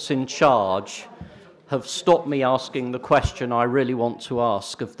Sports in charge have stopped me asking the question I really want to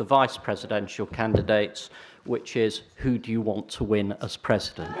ask of the vice presidential candidates, which is, who do you want to win as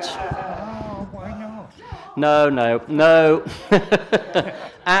president? Oh, why not? No.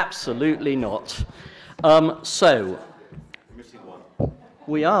 Absolutely not. So,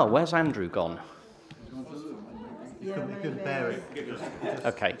 we are. Where's Andrew gone? You couldn't bear it.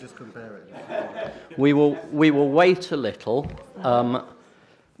 Okay. Just couldn't bear it. We will wait a little.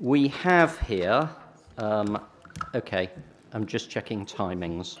 We have here. Okay, I'm just checking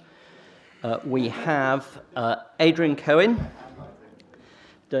timings. We have Adrian Cohen,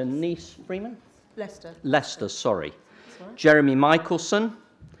 Denise Freeman, Leicester, sorry, Jeremy Michelson,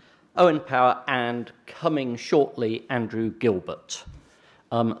 Owen Power, and coming shortly, Andrew Gilbert.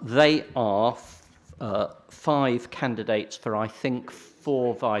 They are 5 candidates for, I think,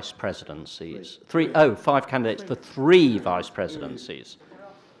 4 vice presidencies. 5 candidates for 3 vice presidencies.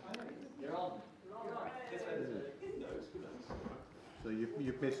 So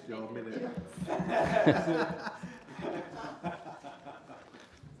you missed your minute.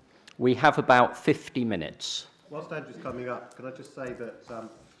 We have about 50 minutes. Whilst Andrew's coming up, can I just say that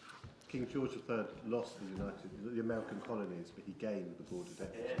King George III lost the American colonies, but he gained the Board of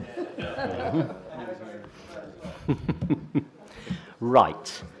Deputies.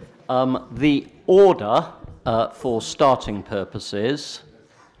 Right. The order for starting purposes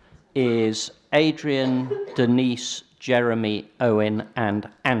is Adrian, Denise, Jeremy, Owen, and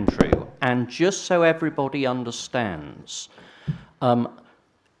Andrew. And just so everybody understands,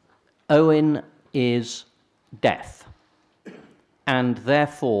 Owen is deaf. And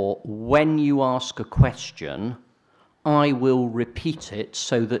therefore, when you ask a question, I will repeat it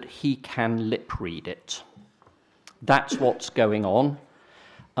so that he can lip read it. That's what's going on.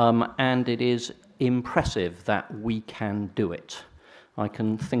 And it is impressive that we can do it. I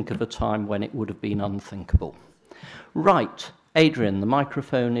can think of a time when it would have been unthinkable. Right, Adrian, the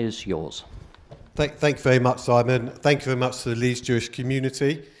microphone is yours. Thank you very much, Simon. Thank you very much to the Leeds Jewish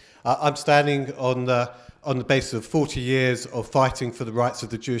community. I'm standing on the basis of 40 years of fighting for the rights of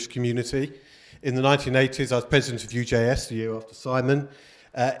the Jewish community. In the 1980s, I was president of UJS, the year after Simon.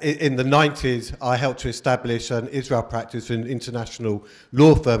 In the 90s, I helped to establish an Israel practice in an international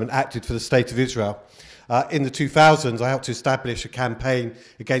law firm and acted for the State of Israel. In the 2000s, I helped to establish a campaign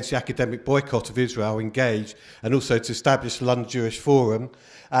against the academic boycott of Israel, Engage, and also to establish the London Jewish Forum.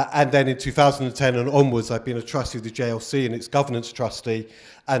 And then in 2010 and onwards, I've been a trustee of the JLC and its governance trustee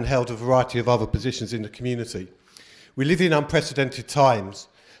and held a variety of other positions in the community. We live in unprecedented times.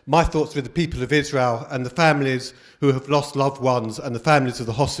 My thoughts with the people of Israel and the families who have lost loved ones and the families of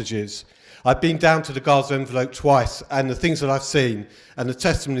the hostages. I've been down to the Gaza envelope twice, and the things that I've seen and the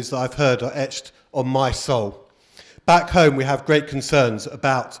testimonies that I've heard are etched on my soul. Back home, we have great concerns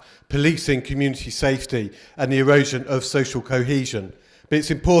about policing community safety and the erosion of social cohesion. But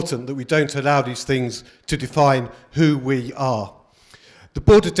it's important that we don't allow these things to define who we are. The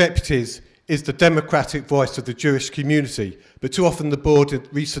Board of Deputies is the democratic voice of the Jewish community, but too often the board in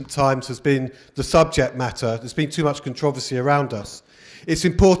recent times has been the subject matter. There's been too much controversy around us. It's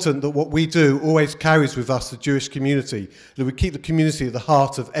important that what we do always carries with us the Jewish community, that we keep the community at the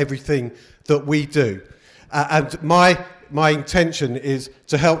heart of everything that we do. And my intention is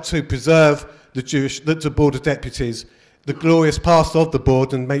to help to preserve the Board of Deputies, the glorious past of the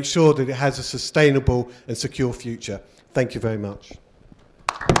board, and make sure that it has a sustainable and secure future. Thank you very much.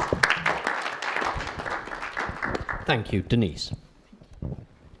 Thank you. Denise.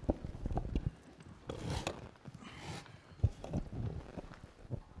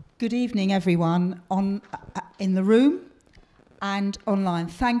 Good evening, everyone in the room and online.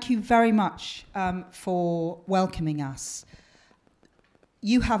 Thank you very much for welcoming us.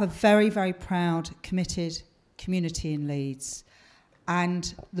 You have a very, very proud, committed community in Leeds,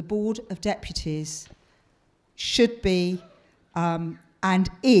 and the Board of Deputies should be and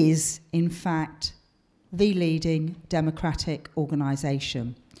is, in fact, the leading democratic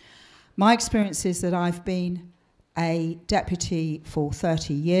organisation. My experience is that I've been a deputy for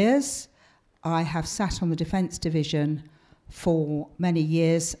 30 years. I have sat on the Defence Division for many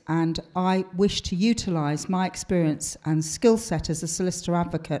years, and I wish to utilise my experience and skill set as a solicitor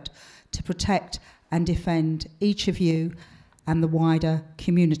advocate to protect and defend each of you and the wider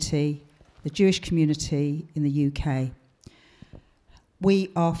community, the Jewish community in the UK.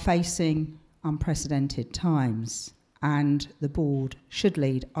 We are facing unprecedented times, and the board should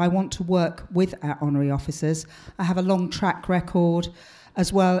lead. I want to work with our honorary officers. I have a long track record,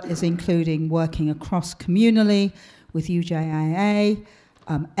 as well as including working across communally with UJIA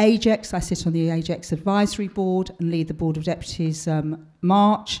AJEX. I sit on the AJEX Advisory Board and lead the Board of Deputies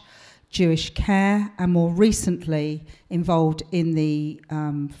March, Jewish Care, and more recently involved in the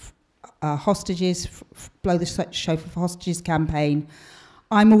hostages, Blow the Chauffeur for Hostages campaign.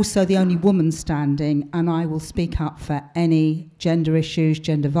 I'm also the only woman standing, and I will speak up for any gender issues,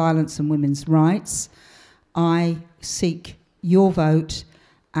 gender violence and women's rights. I seek your vote,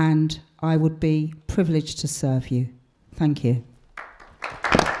 and I would be privileged to serve you. Thank you.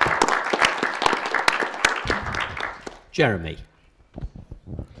 Jeremy.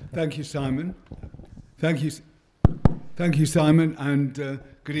 Thank you, Simon. Thank you, Simon, and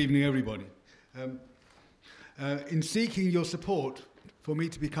good evening, everybody. In seeking your support for me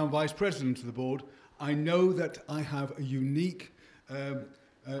to become Vice President of the Board, I know that I have a unique and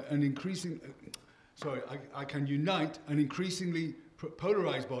increasing... I can unite an increasingly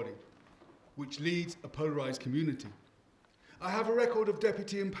polarised body, which leads a polarised community. I have a record of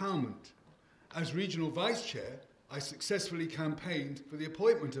deputy empowerment. As Regional Vice Chair, I successfully campaigned for the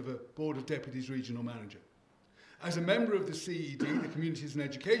appointment of a Board of Deputies Regional Manager. As a member of the CED, the Communities and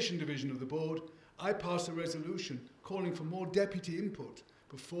Education Division of the Board, I passed a resolution calling for more deputy input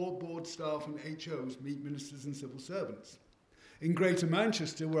before board staff and HOs meet ministers and civil servants. In Greater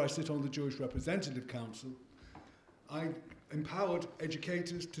Manchester, where I sit on the Jewish Representative Council, I empowered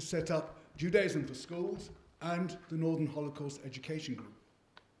educators to set up Judaism for Schools and the Northern Holocaust Education Group.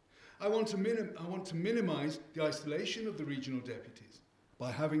 I want to minimise the isolation of the regional deputies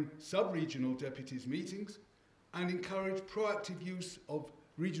by having sub-regional deputies meetings and encourage proactive use of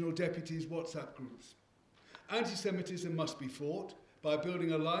regional deputies' WhatsApp groups. Anti-Semitism must be fought by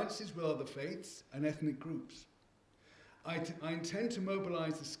building alliances with other faiths and ethnic groups. I intend to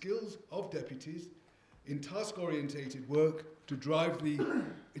mobilise the skills of deputies in task-orientated work to drive the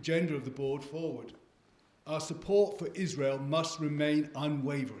agenda of the board forward. Our support for Israel must remain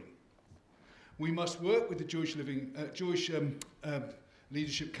unwavering. We must work with the Jewish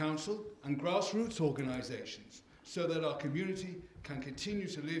Leadership Council and grassroots organisations so that our community can continue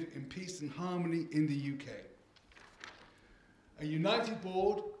to live in peace and harmony in the UK. A united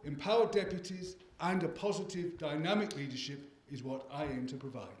board, empowered deputies, and a positive, dynamic leadership is what I aim to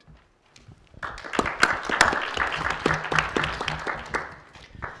provide.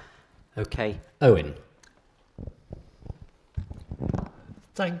 Okay, Owen.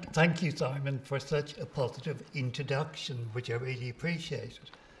 Thank you, Simon, for such a positive introduction, which I really appreciated.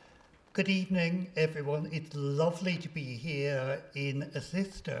 Good evening, everyone. It's lovely to be here in a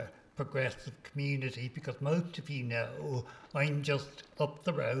sister progressive community, because most of you know I'm just up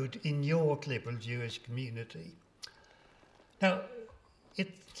the road in York Liberal Jewish community. Now,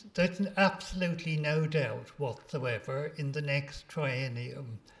 there's absolutely no doubt whatsoever in the next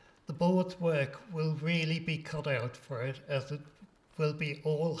triennium the board's work will really be cut out for it, as it will be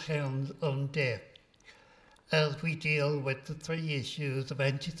all hands on deck as we deal with the three issues of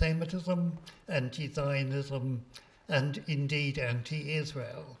anti-Semitism, anti-Zionism, and indeed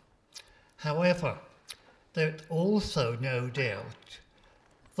anti-Israel. However, there's also no doubt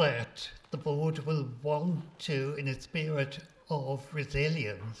that the board will want to, in a spirit of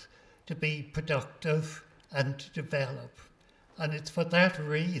resilience, to be productive and to develop. And it's for that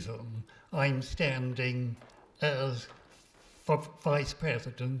reason I'm standing as for Vice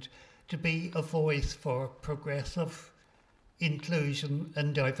President, to be a voice for progressive inclusion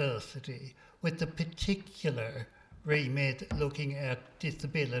and diversity, with the particular remit looking at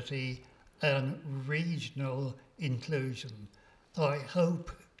disability and regional inclusion. So I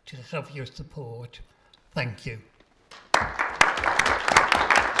hope to have your support. Thank you.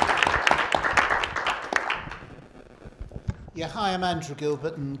 Yeah, hi, I'm Andrew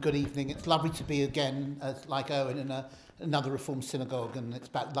Gilbert, and good evening. It's lovely to be again, like Owen, in another Reformed synagogue, and it's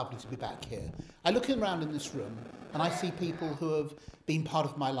lovely to be back here. I look around in this room, and I see people who have been part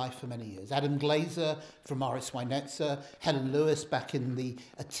of my life for many years. Adam Glazer from RSY Netzer, Helen Lewis back in the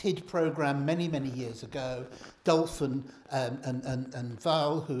TID programme many, many years ago, Dolphin and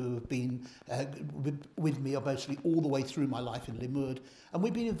Val, who have been with me mostly all the way through my life in Limwood. And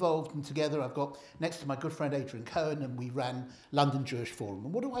we've been involved, and together I've got next to my good friend Adrian Cohen, and we ran London Jewish Forum.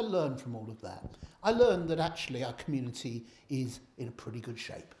 And what do I learn from all of that? I learned that actually our community is in a pretty good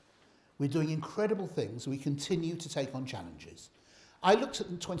shape. We're doing incredible things. We continue to take on challenges. I looked at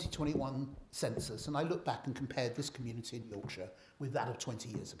the 2021 census, and I looked back and compared this community in Yorkshire with that of 20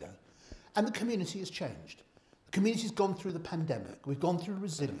 years ago. And the community has changed. The community's gone through the pandemic. We've gone through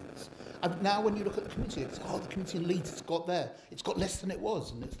resilience. And now when you look at the community, it's, the community in Leeds, it's got there. It's got less than it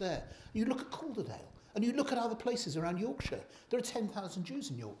was, and it's there. You look at Calderdale, and you look at other places around Yorkshire. There are 10,000 Jews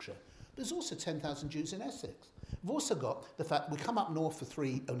in Yorkshire. There's also 10,000 Jews in Essex. We've also got the fact we come up north for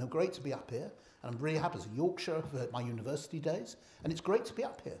 3, and it's great to be up here, and I'm really happy as a Yorkshire for my university days, and it's great to be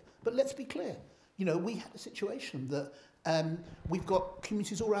up here. But let's be clear, you know, we have a situation that we've got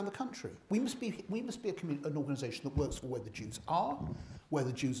communities all around the country. We must be an organisation that works for where the Jews are, where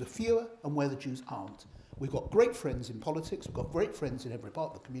the Jews are fewer, and where the Jews aren't. We've got great friends in politics, we've got great friends in every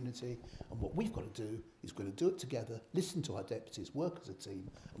part of the community, and what we've got to do is we're going to do it together, listen to our deputies, work as a team,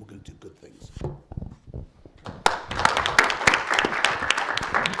 and we're going to do good things.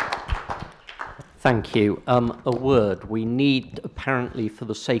 Thank you. A word. We need, apparently, for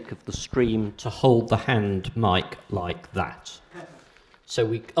the sake of the stream, to hold the hand mic like that.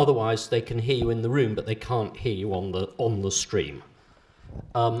 So otherwise they can hear you in the room, but they can't hear you on the stream.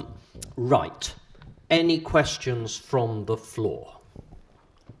 Right. Any questions from the floor?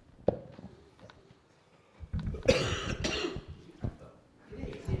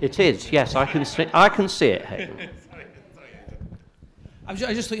 It is, yes, I can see it, Hayden. I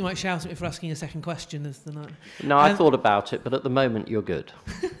just thought you might shout at me for asking a second question as the night. No, I thought about it, but at the moment you're good.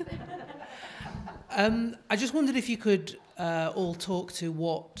 I just wondered if you could all talk to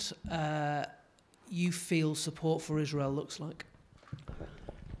what you feel support for Israel looks like.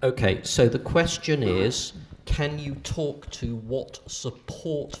 Okay, so the question is, can you talk to what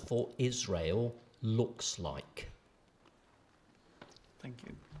support for Israel looks like? Thank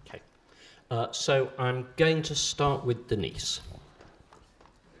you. Okay, so I'm going to start with Denise.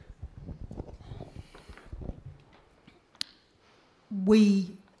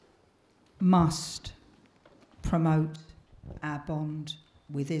 We must promote our bond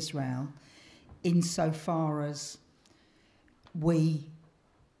with Israel insofar as we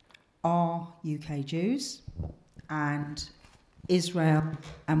are UK Jews and Israel,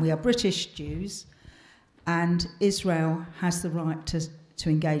 and we are British Jews, and Israel has the right to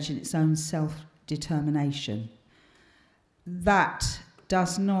engage in its own self-determination. That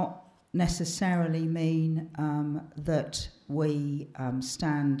does not necessarily mean that we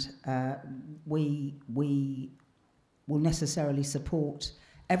we will necessarily support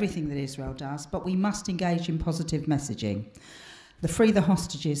everything that Israel does, but we must engage in positive messaging. The Free the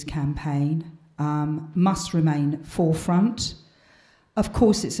Hostages campaign must remain forefront. Of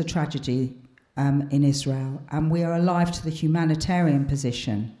course, it's a tragedy in Israel, and we are alive to the humanitarian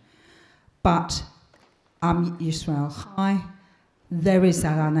position. But Yisrael Chai, there is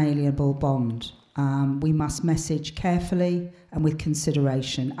that unalienable bond. We must message carefully and with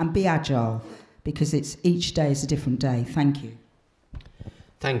consideration and be agile, because each day is a different day. Thank you.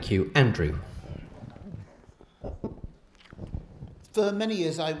 Thank you. Andrew. For many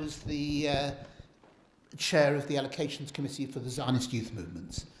years, I was the chair of the allocations committee for the Zionist youth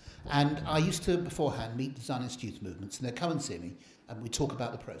movements. And I used to, beforehand, meet the Zionist youth movements, and they'd come and see me, and we'd talk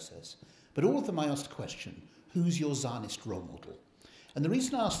about the process. But all of them, I asked a question: who's your Zionist role model? And the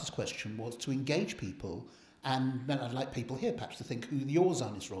reason I asked this question was to engage people, and I'd like people here perhaps to think who your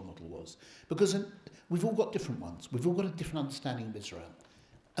Zionist role model was. Because we've all got different ones. We've all got a different understanding of Israel.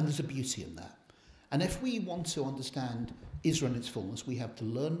 And there's a beauty in that. And if we want to understand Israel in its fullness, we have to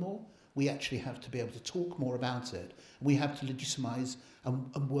learn more. We actually have to be able to talk more about it. We have to legitimise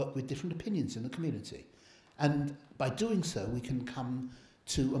and work with different opinions in the community. And by doing so, we can come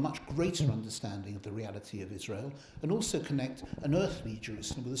to a much greater understanding of the reality of Israel, and also connect an earthly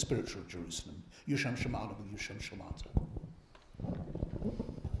Jerusalem with a spiritual Jerusalem. Yusham Shemana with Yusham Shemata.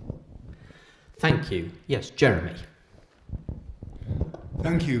 Thank you. Yes, Jeremy.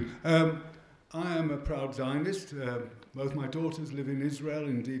 Thank you. I am a proud Zionist. Both my daughters live in Israel.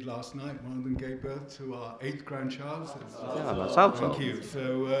 Indeed, last night, one of them gave birth to our 8th grandchild. So thank you.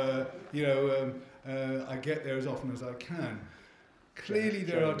 So, I get there as often as I can. Clearly,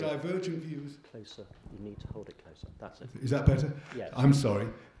 there are divergent views. Closer. You need to hold it closer. That's it. Is that better? Yes. I'm sorry.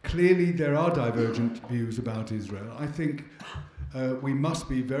 Clearly, there are divergent views about Israel. I think we must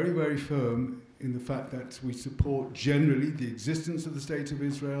be very, very firm in the fact that we support generally the existence of the State of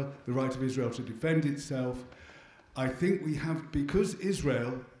Israel, the right of Israel to defend itself. I think we have, because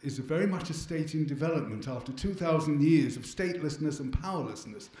Israel is very much a state in development after 2,000 years of statelessness and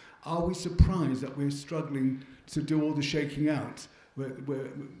powerlessness, are we surprised that we're struggling to do all the shaking out,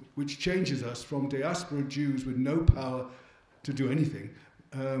 which changes us from diaspora Jews with no power to do anything,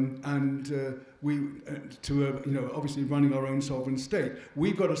 obviously running our own sovereign state.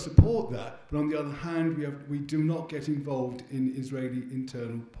 We've got to support that, but on the other hand, we do not get involved in Israeli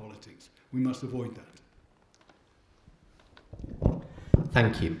internal politics. We must avoid that.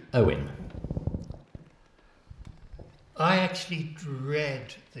 Thank you. Owen. I actually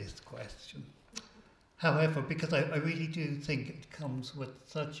dread this question. However, because I really do think it comes with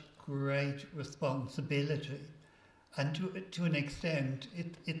such great responsibility, And to an extent,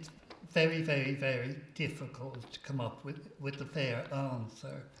 it's very, very, very difficult to come up with a fair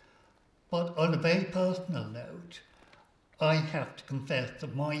answer. But on a very personal note, I have to confess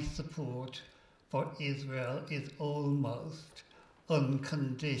that my support for Israel is almost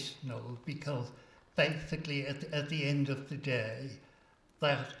unconditional, because basically at the end of the day,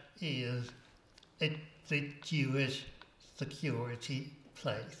 that is the Jewish security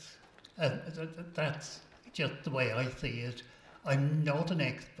place. That's just the way I see it. I'm not an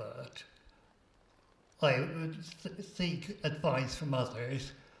expert. I would seek advice from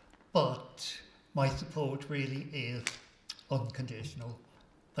others, but my support really is unconditional.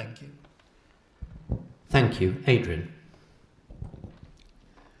 Thank you. Thank you. Adrian.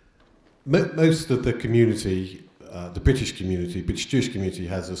 Most of the community, the British Jewish community,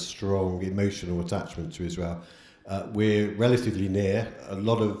 has a strong emotional attachment to Israel. We're relatively near. A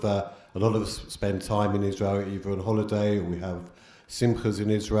lot of us spend time in Israel, either on holiday, or we have simchas in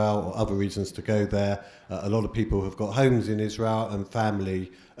Israel, or other reasons to go there. A lot of people have got homes in Israel and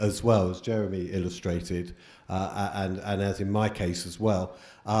family as well, as Jeremy illustrated, and as in my case as well.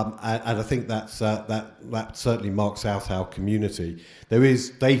 And I think that certainly marks out our community. There is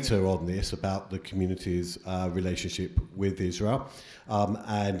data on this about the community's relationship with Israel,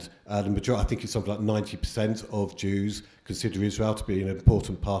 and the majority, I think it's something like 90% of Jews consider Israel to be an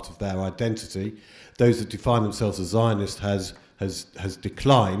important part of their identity. Those that define themselves as Zionist has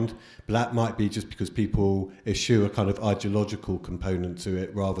declined, but that might be just because people eschew a kind of ideological component to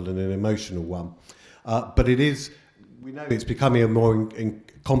it rather than an emotional one. But we know it's becoming a more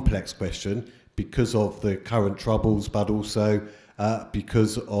complex question because of the current troubles, but also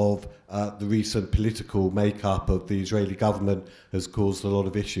because of the recent political makeup of the Israeli government has caused a lot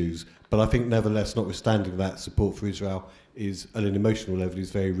of issues. But I think nevertheless, notwithstanding that, support for Israel is, at an emotional level, is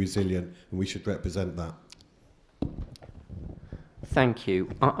very resilient, and we should represent that. Thank you.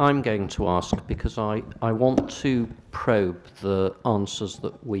 I'm going to ask, because I want to probe the answers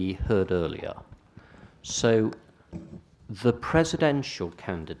that we heard earlier. So the presidential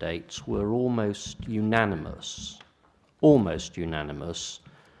candidates were almost unanimous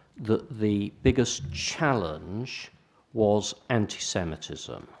that the biggest challenge was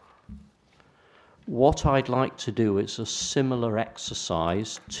anti-Semitism. What I'd like to do is a similar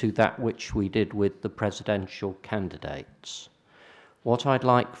exercise to that which we did with the presidential candidates. What I'd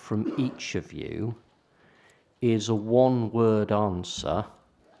like from each of you is a one-word answer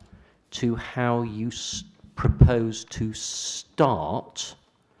to how you propose to start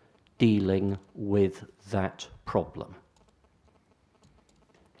dealing with that problem.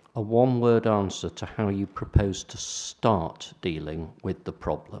 A one-word answer to how you propose to start dealing with the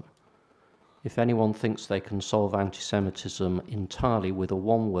problem. If anyone thinks they can solve anti-Semitism entirely with a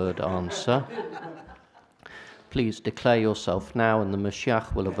one-word answer, please declare yourself now and the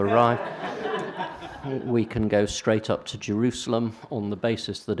Mashiach will have arrived. We can go straight up to Jerusalem on the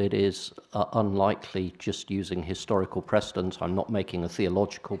basis that it is unlikely, just using historical precedent. I'm not making a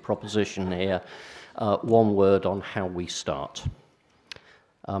theological proposition here. One word on how we start.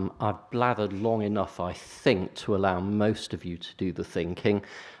 I've blathered long enough, I think, to allow most of you to do the thinking.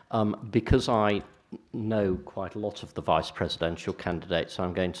 Because I know quite a lot of the vice presidential candidates,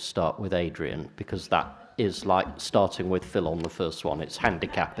 I'm going to start with Adrian, because that is like starting with Phil on the first one. It's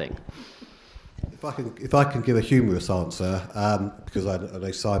handicapping. If I can give a humorous answer, because I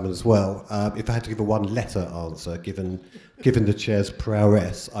know Simon as well, if I had to give a one-letter answer, given the chair's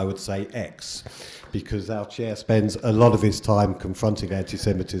prowess, I would say X, because our chair spends a lot of his time confronting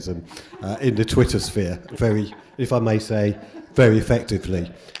anti-Semitism in the Twitter sphere, very, if I may say, very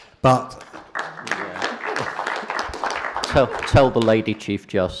effectively. But tell the Lady Chief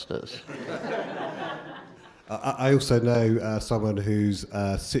Justice. I also know someone who's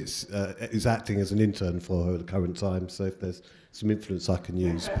is acting as an intern for her at the current time, so if there's some influence I can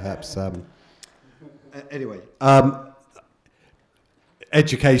use, perhaps. Anyway,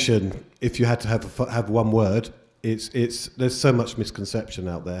 education. If you had to have one word, there's so much misconception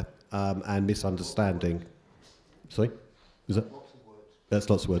out there and misunderstanding. Sorry, is that? That's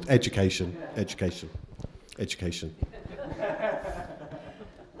lots of words. Education.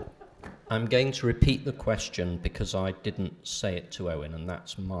 I'm going to repeat the question because I didn't say it to Owen, and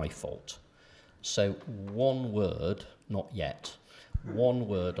that's my fault. So one word, not yet, one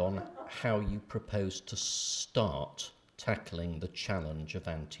word on how you propose to start tackling the challenge of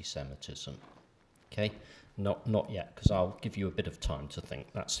anti-Semitism. Okay? Not yet, because I'll give you a bit of time to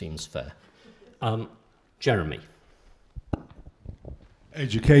think. That seems fair. Jeremy.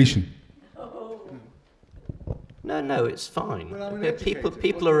 Education. No, it's fine. Well, I'm an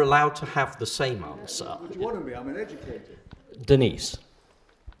People are allowed to have the same answer. What do you want of me? I'm an educator. Denise.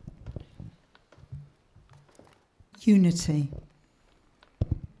 Unity.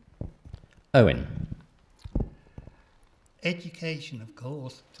 Owen. Education, of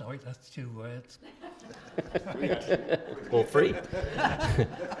course. Sorry, that's 2 words. Or 3.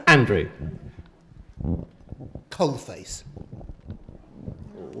 Andrew. Coalface.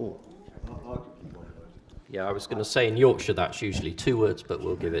 Oh. Yeah, I was going to say in Yorkshire that's usually 2 words, but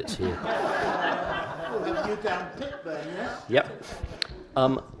we'll give it to you. We'll have you down Pitburn, yes? Yep.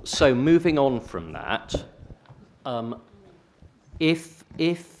 So moving on from that, if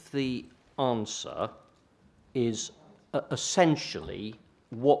the answer is essentially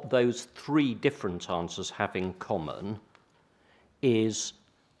what those 3 different answers have in common is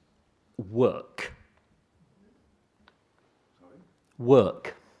work.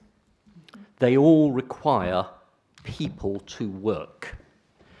 Work. They all require people to work.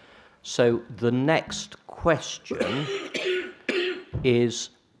 So the next question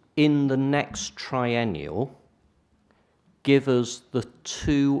is, in the next triennial, give us the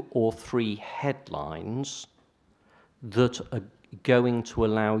 2 or 3 headlines that are going to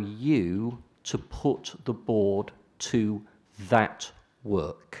allow you to put the board to that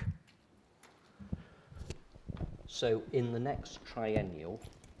work. So in the next triennial,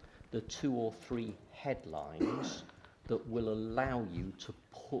 the 2 or 3 headlines that will allow you to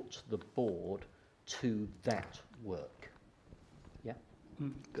put the board to that work. Yeah?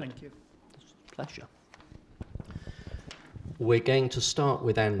 Thank you. Pleasure. We're going to start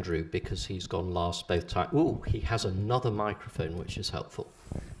with Andrew because he's gone last both times. Oh, he has another microphone, which is helpful.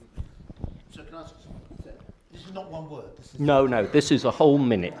 So can I ask, this is not 1 word? This is No, this is a whole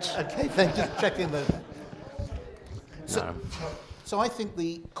minute. Okay, thank you. Just checking those. So I think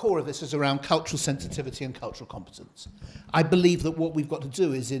the core of this is around cultural sensitivity and cultural competence. I believe that what we've got to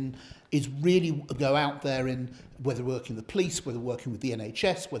do is really go out there in, whether we're working with the police, whether we're working with the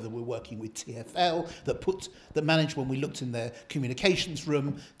NHS, whether we're working with TfL, that manage, when we looked in their communications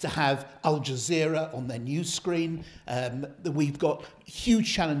room, to have Al Jazeera on their news screen. We've got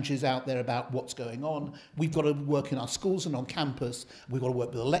huge challenges out there about what's going on. We've got to work in our schools and on campus. We've got to work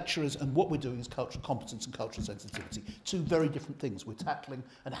with the lecturers, and what we're doing is cultural competence and cultural sensitivity. 2 very different things we're tackling,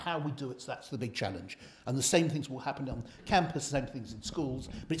 and how we do it, so that's the big challenge. And the same things will happen on campus, the same things in schools,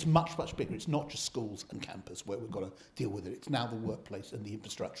 but it's much, much bigger. It's not just schools and campus where we've got to deal with it. It's now the workplace and the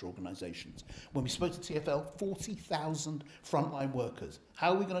infrastructure organisations. When we spoke to TfL, 40,000 frontline workers.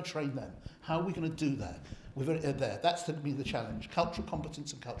 How are we going to train them? How are we going to do that? We're there. That's going to be the challenge. Cultural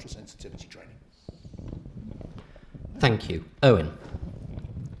competence and cultural sensitivity training. Thank you. Owen.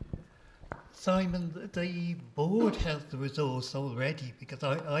 Simon, the board has the resource already, because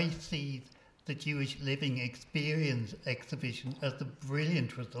I see the Jewish Living Experience exhibition as a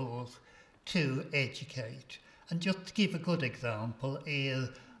brilliant resource to educate. And just to give a good example is,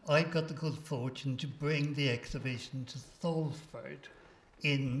 I've got the good fortune to bring the exhibition to Salford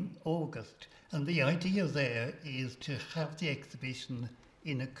in August. And the idea there is to have the exhibition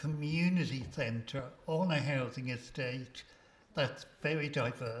in a community centre on a housing estate that's very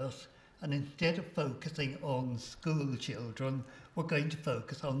diverse. And instead of focusing on school children, we're going to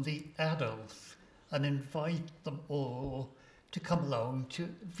focus on the adults and invite them all to come along to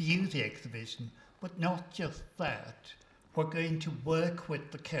view the exhibition. But not just that, we're going to work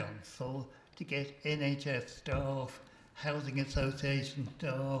with the council to get NHS staff, housing association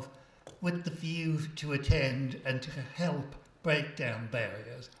staff, with the view to attend and to help break down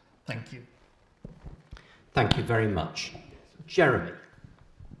barriers. Thank you. Thank you very much. Jeremy.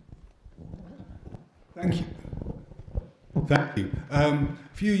 Thank you. Thank you. A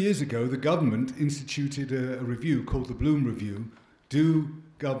few years ago, the government instituted a review called the Bloom Review. Do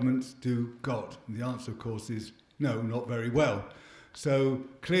governments do God? And the answer, of course, is no, not very well. So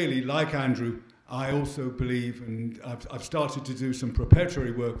clearly, like Andrew, I also believe, and I've started to do some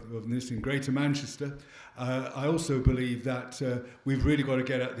preparatory work on this in Greater Manchester. I also believe that we've really got to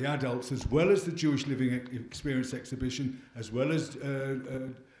get at the adults, as well as the Jewish Living Experience exhibition, as well as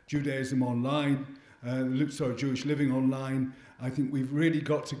Judaism Online, Jewish Living Online. I think we've really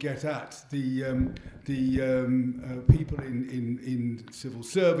got to get at the people in civil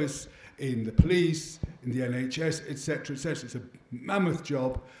service, in the police, in the NHS, etc., etc. It's a mammoth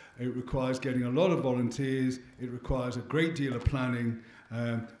job. It requires getting a lot of volunteers. It requires a great deal of planning.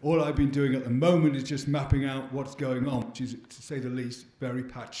 All I've been doing at the moment is just mapping out what's going on, which is, to say the least, very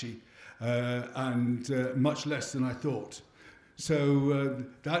patchy and much less than I thought. So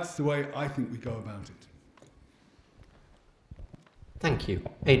that's the way I think we go about it. Thank you.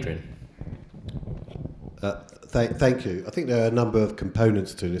 Adrian. Thank you. I think there are a number of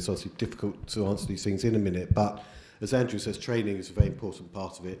components to this. Obviously, difficult to answer these things in a minute, but as Andrew says, training is a very important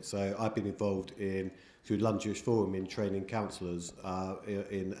part of it. So I've been involved through London Jewish Forum in training counsellors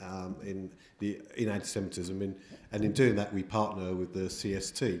in anti-Semitism, and in doing that we partner with the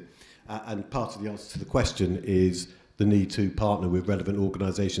CST. And part of the answer to the question is the need to partner with relevant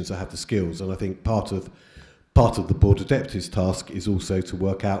organisations that have the skills. And I think part of the Board of Deputies task is also to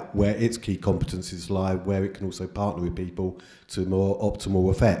work out where its key competencies lie, where it can also partner with people to more optimal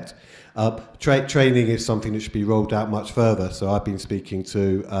effect. Training is something that should be rolled out much further. So I've been speaking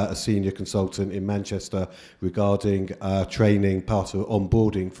to a senior consultant in Manchester regarding training, part of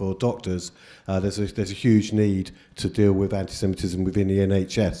onboarding for doctors. There's a huge need to deal with anti-Semitism within the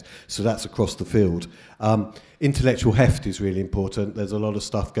NHS. So that's across the field. Intellectual heft is really important. There's a lot of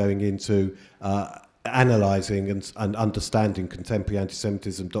stuff going into analysing and understanding contemporary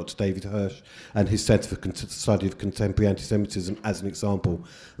anti-Semitism. Dr. David Hirsch and his Centre for Study of Contemporary Anti-Semitism as an example.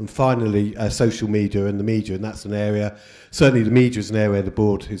 And finally, social media and the media, and that's an area, certainly the media is an area the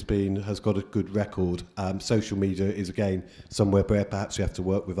board has got a good record. Social media is again somewhere where perhaps we have to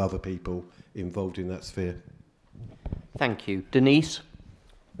work with other people involved in that sphere. Thank you. Denise?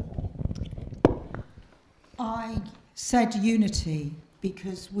 I said unity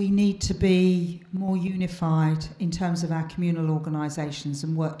because we need to be more unified in terms of our communal organisations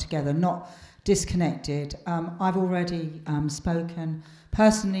and work together, not disconnected. I've already spoken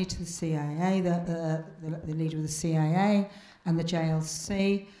personally to the CAA, the leader of the CAA and the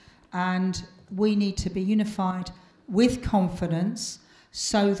JLC, and we need to be unified with confidence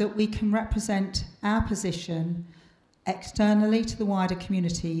so that we can represent our position externally to the wider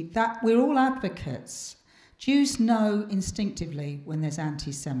community, that we're all advocates. Jews know instinctively when there's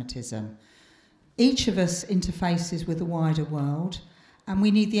anti-Semitism. Each of us interfaces with the wider world, and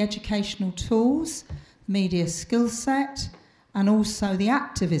we need the educational tools, media skill set, and also the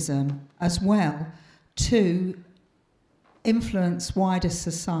activism as well to influence wider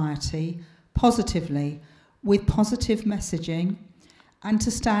society positively with positive messaging, and to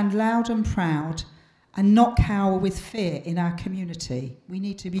stand loud and proud and not cower with fear in our community. We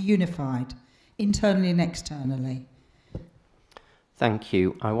need to be unified, internally and externally. Thank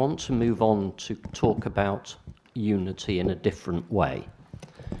you. I want to move on to talk about unity in a different way.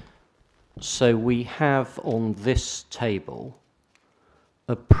 So we have on this table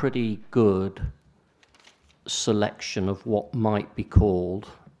a pretty good selection of what might be called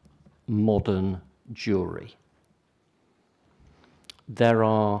modern Jewry. There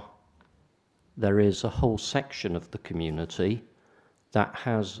is a whole section of the community that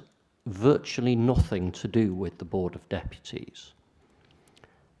has virtually nothing to do with the Board of Deputies,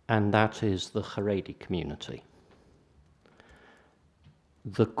 and that is the Haredi community.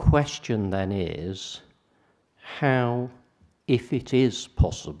 The question then is, how, if it is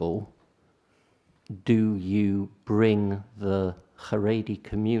possible, do you bring the Haredi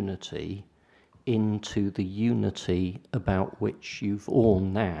community into the unity about which you've all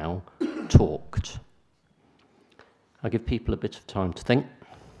now talked? I'll give people a bit of time to think.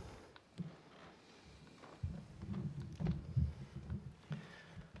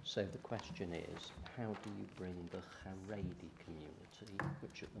 So the question is, how do you bring the Haredi community,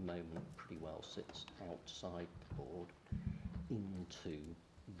 which at the moment pretty well sits outside the board, into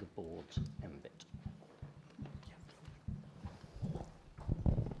the board's ambit?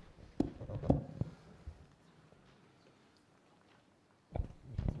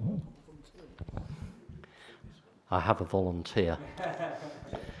 I have a volunteer.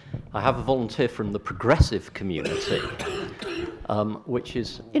 I have a volunteer from the progressive community, which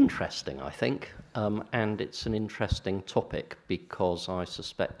is interesting, I think, and it's an interesting topic because I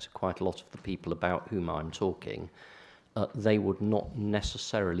suspect quite a lot of the people about whom I'm talking, they would not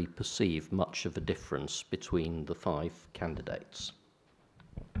necessarily perceive much of a difference between the 5 candidates.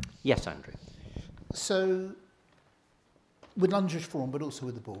 Yes, Andrew. So, with London Jewish Forum, but also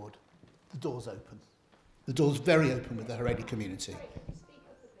with the board, the door's open. The door's very open with the Haredi community.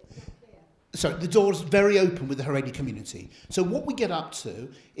 So the door's very open with the Haredi community. So what we get up to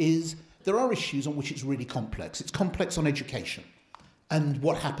is there are issues on which it's really complex. It's complex on education and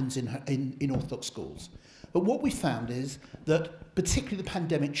what happens in Orthodox schools. But what we found is that particularly the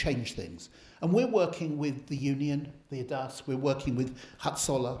pandemic changed things. And we're working with the union, the Adas, we're working with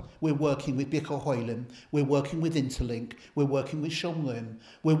Hatzolah, we're working with Birkei Hoilim, we're working with Interlink, we're working with Shomrim,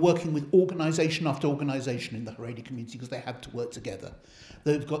 we're working with organisation after organisation in the Haredi community because they have to work together.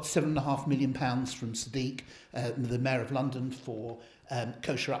 They've got £7.5 million from Sadiq, the Mayor of London, for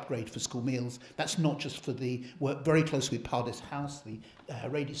kosher upgrade for school meals. That's not just for the work very closely with Pardis House, the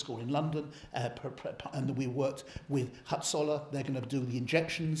Haredi school in London, and we worked with Hatzola. They're going to do the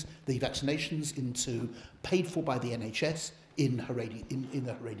injections, the vaccinations paid for by the NHS in Haredi, in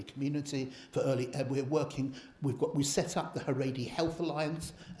the Haredi community for early. We set up the Haredi Health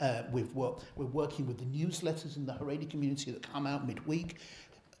Alliance. We're working with the newsletters in the Haredi community that come out midweek.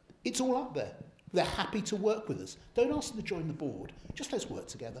 It's all up there. They're happy to work with us. Don't ask them to join the board. Just let's work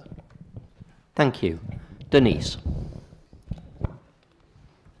together. Thank you. Denise.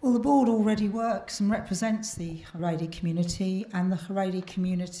 Well, the board already works and represents the Haredi community, and the Haredi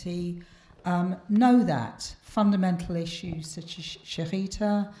community know that. Fundamental issues such as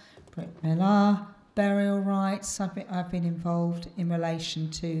Shechita, Brit Milah, burial rights. I've been involved in relation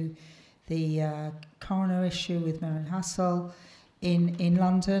to the coroner issue with Miriam Hassel in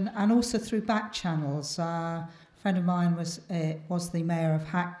London, and also through back channels. A friend of mine was the mayor of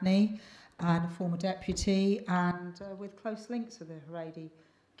Hackney and a former deputy, and with close links with the Haredi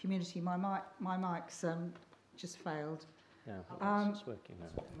community. My mic's just failed. Yeah, it's working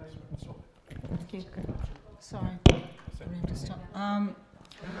now. Thank you. Sorry. I have to stop.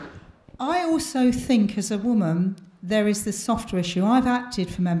 I also think, as a woman, there is this softer issue. I've acted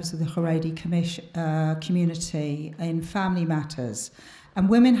for members of the Haredi community in family matters, and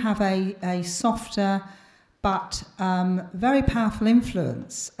women have a softer but very powerful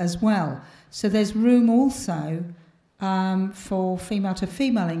influence as well. So there's room also for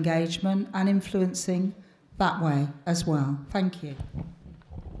female-to-female engagement and influencing that way as well. Thank you.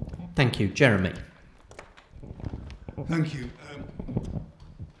 Thank you. Jeremy. Thank you.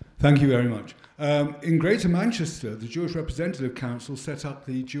 Thank you very much. In Greater Manchester, the Jewish Representative Council set up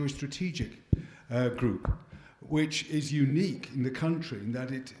the Jewish Strategic Group, which is unique in the country in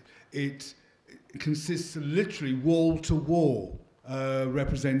that it consists of literally wall-to-wall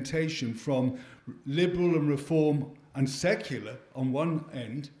representation from liberal and reform and secular on one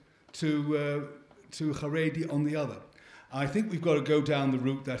end to Haredi on the other. I think we've got to go down the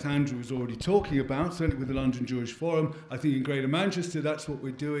route that Andrew was already talking about, certainly with the London Jewish Forum. I think in Greater Manchester, that's what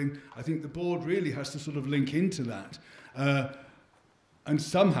we're doing. I think the board really has to sort of link into that. And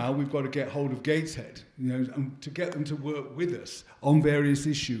somehow we've got to get hold of Gateshead, and to get them to work with us on various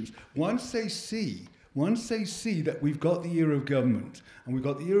issues. Once they see that we've got the year of government, and we've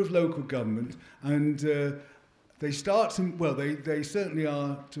got the year of local government, and they start to, well, they certainly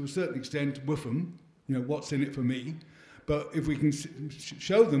are, to a certain extent, WFM, what's in it for me. But if we can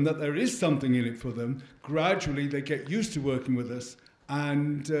show them that there is something in it for them, gradually they get used to working with us,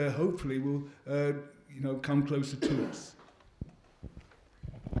 and hopefully will, come closer to us.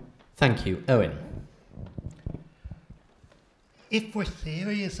 Thank you. Owen. If we're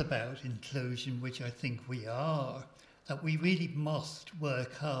serious about inclusion, which I think we are, that we really must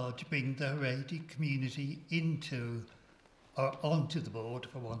work hard to bring the Haredi community into, or onto the board,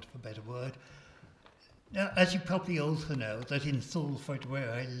 for want of a better word. Now, as you probably also know, that in Salford,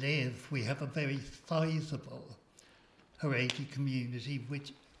 where I live, we have a very sizable Haredi community,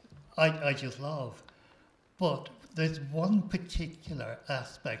 which I just love. But there's one particular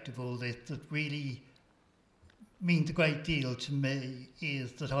aspect of all this that really means a great deal to me,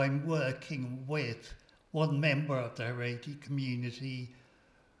 is that I'm working with one member of the Haredi community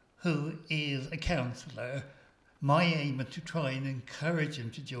who is a councillor. My aim is to try and encourage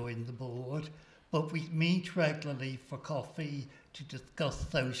him to join the board, but we meet regularly for coffee to discuss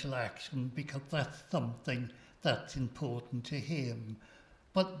social action because that's something that's important to him.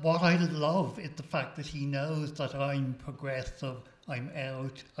 But what I love is the fact that he knows that I'm progressive, I'm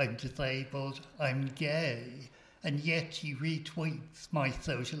out, I'm disabled, I'm gay, and yet he retweets my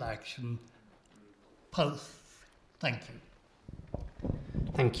social action posts. Thank you.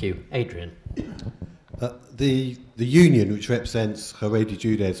 Thank you. Adrian. The union, which represents Haredi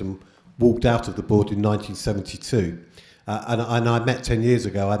Judaism, walked out of the board in 1972. And I met 10 years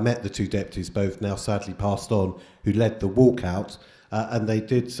ago, I met the two deputies, both now sadly passed on, who led the walkout, and they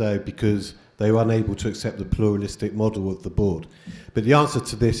did so because they were unable to accept the pluralistic model of the board. But the answer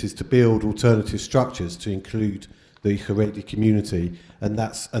to this is to build alternative structures to include the Haredi community, and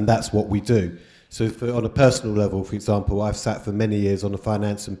that's what we do. So on a personal level, for example, I've sat for many years on the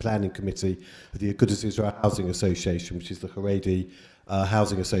Finance and Planning Committee of the Agudas Israel Housing Association, which is the Haredi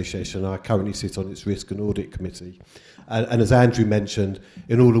housing association. I currently sit on its risk and audit committee. And as Andrew mentioned,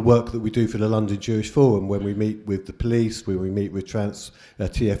 in all the work that we do for the London Jewish Forum, when we meet with the police, when we meet with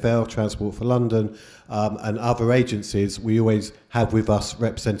TfL, Transport for London, and other agencies, we always have with us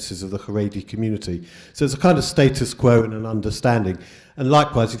representatives of the Haredi community. So it's a kind of status quo and an understanding. And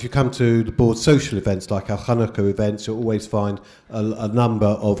likewise, if you come to the board social events like our Hanukkah events, you'll always find a number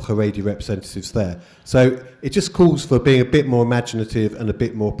of Haredi representatives there. So it just calls for being a bit more imaginative and a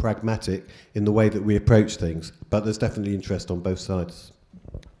bit more pragmatic in the way that we approach things. But there's definitely interest on both sides.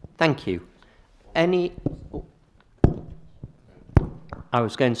 Thank you. I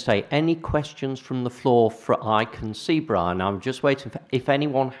was going to say, any questions from the floor? I can see Brian. I'm just waiting for if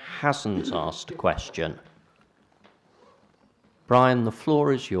anyone hasn't asked a question. Brian, the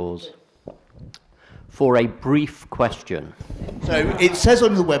floor is yours for a brief question. So it says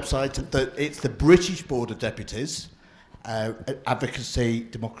on the website that it's the British Board of Deputies, Advocacy,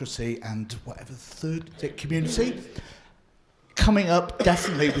 Democracy and whatever the third, is it community? Coming up,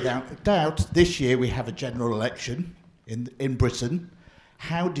 definitely without a doubt, this year we have a general election in Britain.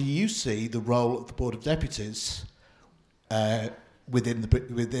 How do you see the role of the Board of Deputies within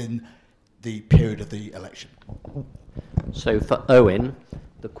the period of the election? So for Owen,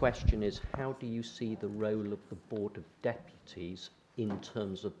 the question is, how do you see the role of the Board of Deputies in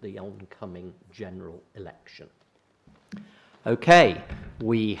terms of the oncoming general election? Okay,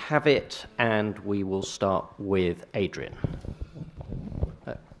 we have it, and we will start with Adrian.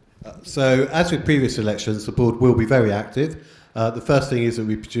 So, as with previous elections, the board will be very active. The first thing is that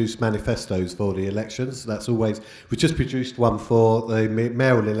we produce manifestos for the elections. That's always, we just produced one for the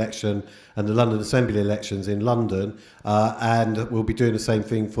mayoral election and the London Assembly elections in London, and we'll be doing the same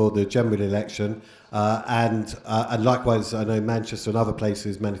thing for the general election. And likewise, I know Manchester and other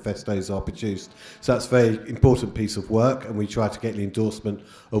places manifestos are produced. So that's a very important piece of work, and we try to get the endorsement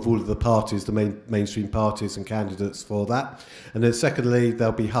of all of the parties, the mainstream parties and candidates for that. And then secondly,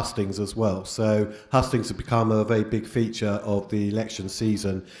 there'll be hustings as well. So hustings have become a very big feature of the election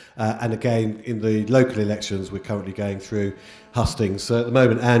season. And again, in the local elections, we're currently going through hustings. So at the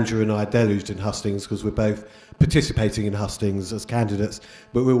moment, Andrew and I are deluged in hustings because we're both participating in hustings as candidates,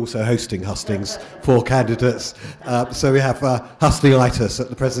 but we're also hosting hustings for candidates. So we have hustingitis at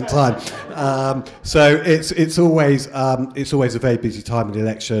the present time. So it's always a very busy time in the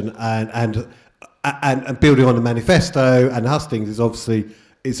election, and building on the manifesto and hustings is obviously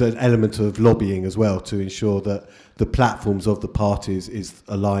an element of lobbying as well to ensure that the platforms of the parties is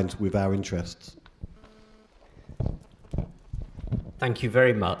aligned with our interests. Thank you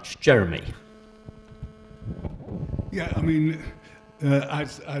very much. Jeremy. Yeah, I mean,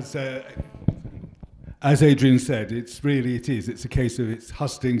 as Adrian said, it's a case of it's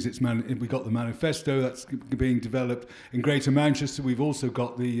hustings. We got the manifesto that's being developed in Greater Manchester. We've also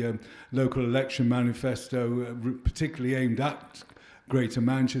got the local election manifesto, particularly aimed at Greater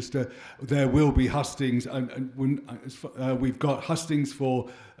Manchester. There will be hustings, and we've got hustings for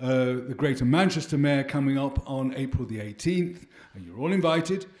the Greater Manchester Mayor coming up on April the 18th, and you're all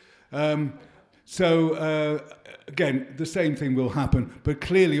invited. Again, the same thing will happen, but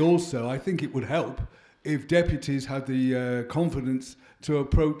clearly also I think it would help if deputies had the confidence to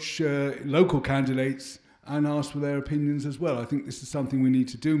approach local candidates and ask for their opinions as well. I think this is something we need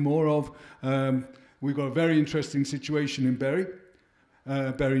to do more of. We've got a very interesting situation in Bury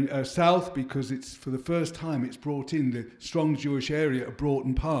South, because it's for the first time it's brought in the strong Jewish area of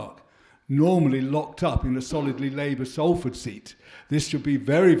Broughton Park, normally locked up in a solidly Labour Salford seat. This should be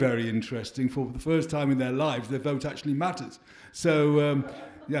very, very interesting. For the first time in their lives, their vote actually matters. So,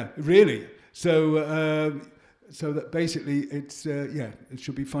 yeah, really. So that basically it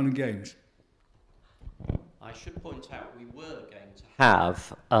should be fun and games. I should point out we were going to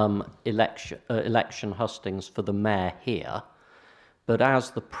have election hustings for the mayor here, but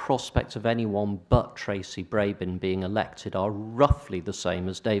as the prospect of anyone but Tracy Brabin being elected are roughly the same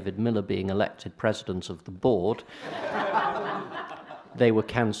as David Miller being elected president of the board, they were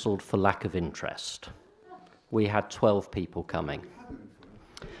cancelled for lack of interest. We had 12 people coming.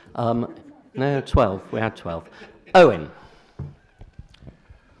 No, 12. We had 12. Owen.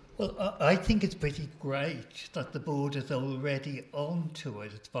 Well, I think it's pretty great that the board is already on to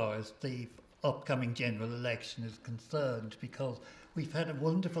it as far as the upcoming general election is concerned, because we've had a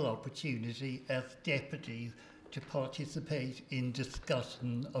wonderful opportunity as deputies to participate in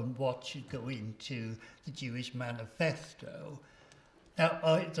discussion on what should go into the Jewish manifesto. Now,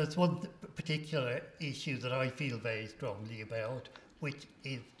 there's one particular issue that I feel very strongly about, which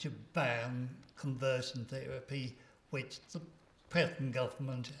is to ban conversion therapy, which the present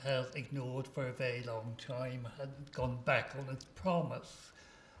government has ignored for a very long time, hadn't gone back on its promise.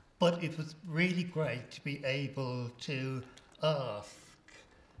 But it was really great to be able to ask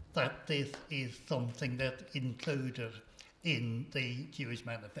that this is something that's included in the Jewish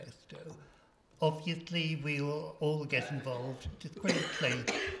Manifesto. Obviously, we'll all get involved discreetly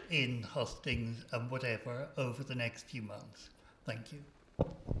in Hustings and whatever over the next few months. Thank you.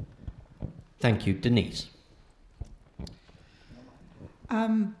 Thank you. Denise.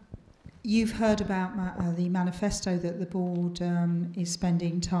 You've heard about the manifesto that the board is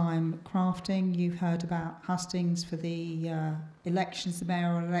spending time crafting. You've heard about Hustings for the elections, the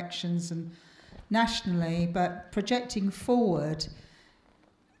mayoral elections, and nationally. But projecting forward,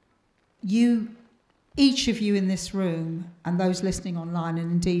 each of you in this room and those listening online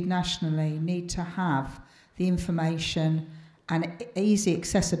and indeed nationally need to have the information and easy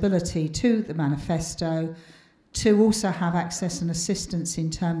accessibility to the manifesto, to also have access and assistance in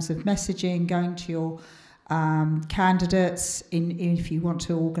terms of messaging, going to your candidates if you want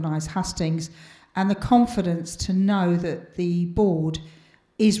to organise hustings, and the confidence to know that the board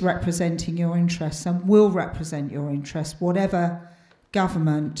is representing your interests and will represent your interests, whatever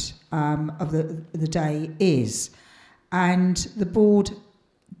government of the day is. And the board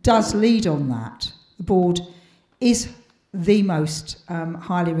does lead on that. The board is the most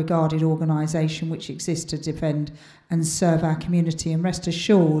highly regarded organisation which exists to defend and serve our community. And rest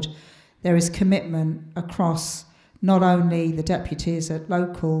assured, there is commitment across not only the deputies at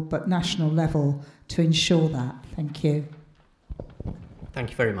local but national level to ensure that. Thank you. Thank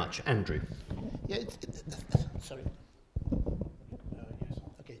you very much. Andrew. Yeah, sorry. Yes.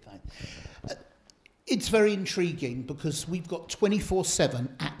 Okay, fine. It's very intriguing because we've got 24/7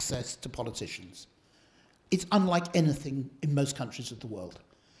 access to politicians. It's unlike anything in most countries of the world.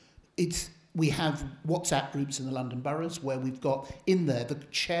 We have WhatsApp groups in the London boroughs where we've got in there the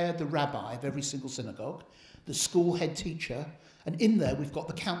chair, the rabbi of every single synagogue, the school head teacher, and in there we've got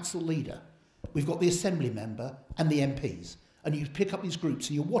the council leader, we've got the assembly member and the MPs. And you pick up these groups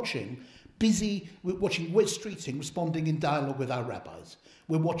and you're watching Wes Streeting responding in dialogue with our rabbis.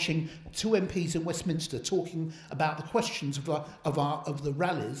 We're watching 2 MPs in Westminster talking about the questions of the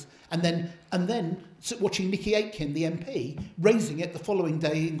rallies, and then watching Nikki Aitken, the MP, raising it the following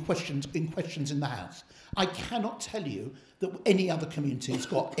day in questions in the House. I cannot tell you that any other community has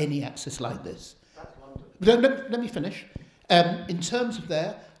got any access like this. Let me finish. In terms of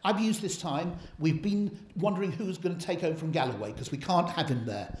I've used this time, we've been wondering who's going to take over from Galloway because we can't have him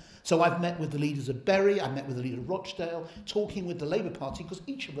there. So I've met with the leaders of Bury, I've met with the leader of Rochdale, talking with the Labour Party, because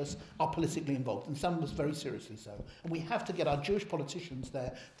each of us are politically involved, and some of us very seriously so. And we have to get our Jewish politicians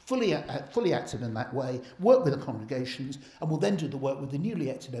there, fully active in that way, work with the congregations, and we'll then do the work with the newly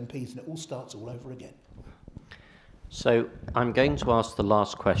elected MPs, and it all starts all over again. So I'm going to ask the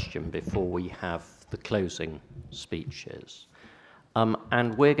last question before we have the closing speeches.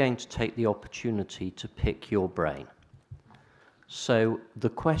 And we're going to take the opportunity to pick your brain. So the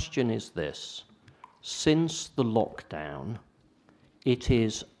question is this: since the lockdown, it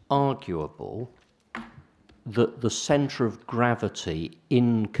is arguable that the centre of gravity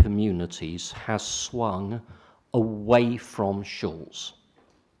in communities has swung away from shuls.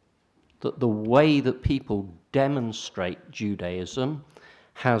 That the way that people demonstrate Judaism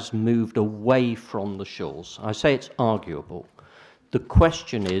has moved away from the shuls. I say it's arguable. The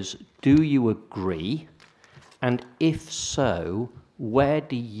question is, do you agree? And if so, where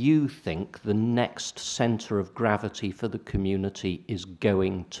do you think the next centre of gravity for the community is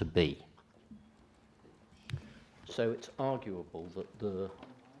going to be? So it's arguable that the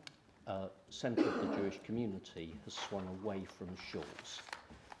centre of the Jewish community has swung away from shuls.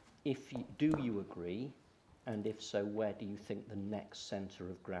 Do you agree? And if so, where do you think the next centre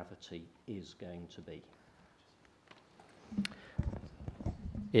of gravity is going to be?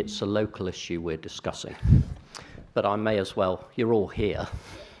 It's a local issue we're discussing. But I may as well, you're all here,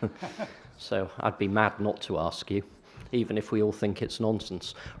 so I'd be mad not to ask you, even if we all think it's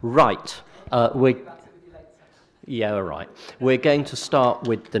nonsense. Right, we're going to start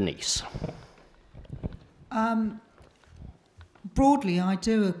with Denise. Broadly, I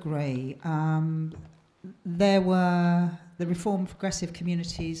do agree. There were the Reformed progressive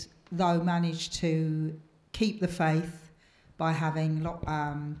communities, though, managed to keep the faith by having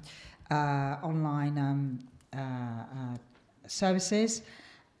online services,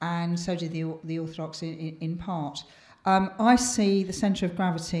 and so did the Orthodox in part. I see the centre of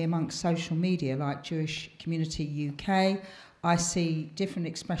gravity amongst social media like Jewish Community UK. I see different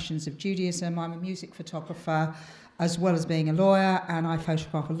expressions of Judaism. I'm a music photographer as well as being a lawyer, and I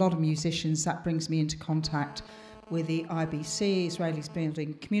photograph a lot of musicians. That brings me into contact with the IBC, Israelis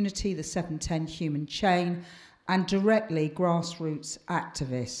Building Community, the 710 Human Chain, and directly grassroots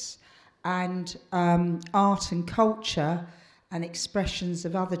activists. And art and culture and expressions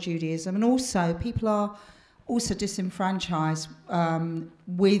of other Judaism. And also, people are also disenfranchised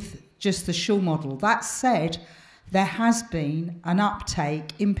with just the shul model. That said, there has been an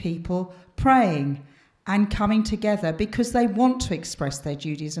uptake in people praying and coming together because they want to express their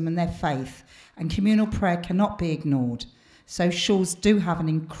Judaism and their faith, and communal prayer cannot be ignored. So shuls do have an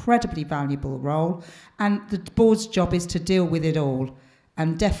incredibly valuable role, and the board's job is to deal with it all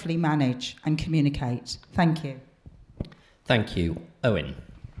and definitely manage and communicate. Thank you. Thank you. Owen.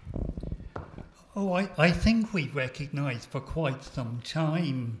 Oh, I think we've recognised for quite some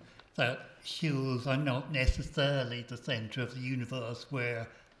time that shuls are not necessarily the centre of the universe where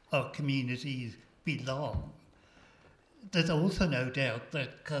our communities belong. There's also no doubt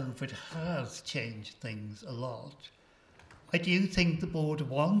that COVID has changed things a lot. I do think the board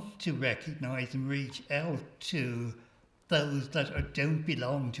want to recognise and reach out to those that don't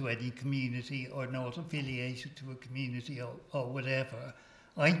belong to any community or not affiliated to a community or whatever.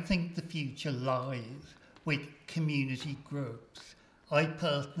 I think the future lies with community groups. I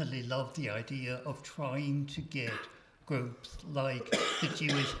personally love the idea of trying to get groups like the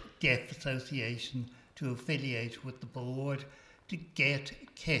Jewish Deaf Association to affiliate with the board, to get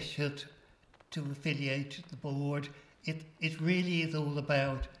Keshet to affiliate with the board. It really is all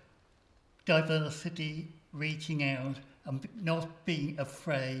about diversity, reaching out, and not being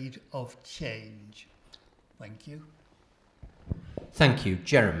afraid of change. Thank you. Thank you.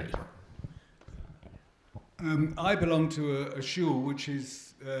 Jeremy. I belong to a shul which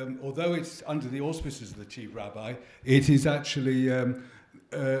is, although it's under the auspices of the chief rabbi, it is actually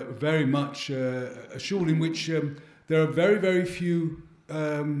very much a shul in which there are very, very few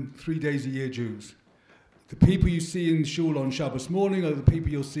 3 days a year Jews. The people you see in shul on Shabbos morning are the people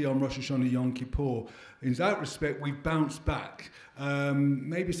you'll see on Rosh Hashanah Yom Kippur. In that respect, we've bounced back.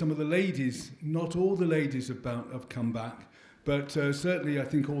 Maybe some of the ladies, not all the ladies have come back, but certainly I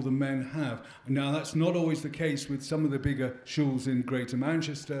think all the men have. Now, that's not always the case with some of the bigger shuls in Greater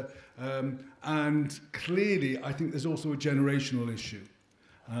Manchester, and clearly I think there's also a generational issue.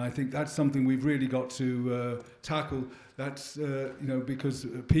 And I think that's something we've really got to tackle. That's, because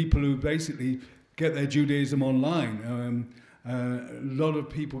people who basically get their Judaism online. A lot of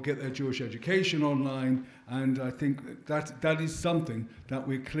people get their Jewish education online, and I think that is something that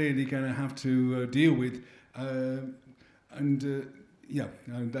we're clearly going to have to deal with.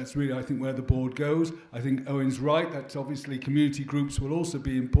 That's really, I think, where the board goes. I think Owen's right. That's obviously community groups will also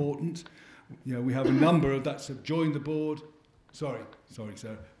be important. We have a number that's have joined the board. Sorry,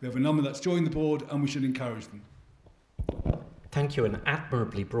 sir. We have a number that's joined the board, and we should encourage them. Thank you, and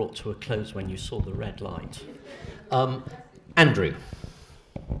admirably brought to a close when you saw the red light. Andrew.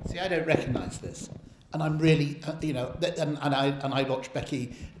 See, I don't recognise this, and I'm really, and I watch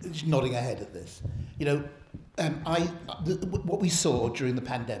Becky nodding her head at this. What we saw during the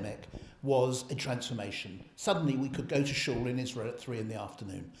pandemic was a transformation. Suddenly, we could go to shul in Israel at 3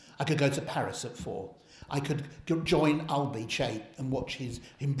 p.m. I could go to Paris at 4. I could join Albi Chait and watch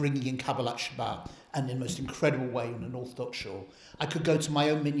him bringing in Kabbalat Shabbat, and in the most incredible way in an Orthodox shul. I could go to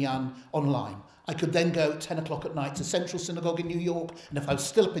my own minyan online. I could then go at 10 o'clock at night to Central Synagogue in New York, and if I was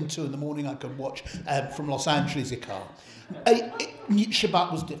still up in 2 a.m, I could watch from Los Angeles Ikar.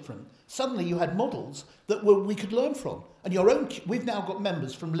 Shabbat was different. Suddenly you had models that we could learn from. And we've now got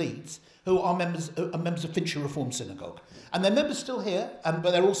members from Leeds who are members of Finchley Reform Synagogue. And they're members still here, but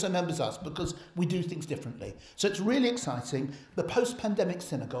they're also members of us because we do things differently. So it's really exciting. The post-pandemic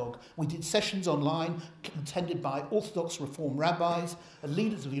synagogue, we did sessions online attended by Orthodox Reform rabbis and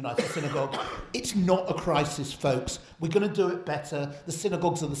leaders of the United Synagogue. It's not a crisis, folks. We're going to do it better. The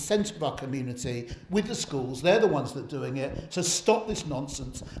synagogues are the centre of our community with the schools. They're the ones that are doing it. So stop this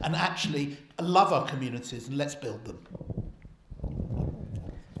nonsense and actually love our communities and let's build them.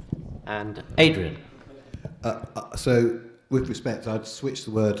 And Adrian. So, with respect, I'd switch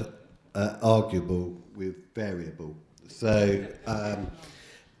the word arguable with variable. So,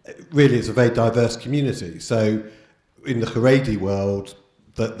 really, it's a very diverse community. So, in the Haredi world,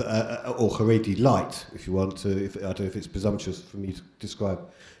 or Haredi light, if you want to, I don't know if it's presumptuous for me to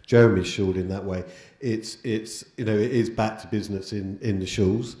describe Jeremy's shul in that way. It is back to business in the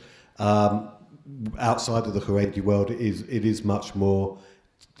shuls. Outside of the Haredi world, it is much more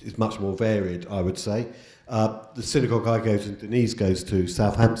varied, I would say. The synagogue I go to, Denise goes to,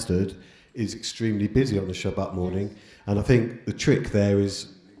 South Hampstead, is extremely busy on the Shabbat morning, and I think the trick there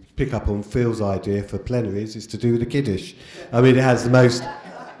is pick up on Phil's idea for plenaries is to do the Kiddush. I mean, it has the most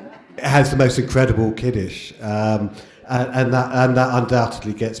has the most incredible kiddish, and that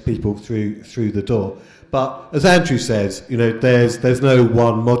undoubtedly gets people through the door. But as Andrew says, you know, there's no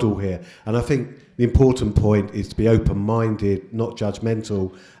one model here, and I think the important point is to be open-minded, not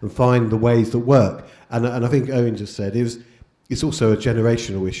judgmental, and find the ways that work. And I think Owen just said it's also a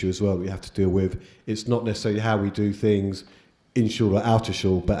generational issue as well that we have to deal with. It's not necessarily how we do things in shul or out of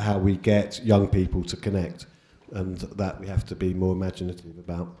shul, but how we get young people to connect, and that we have to be more imaginative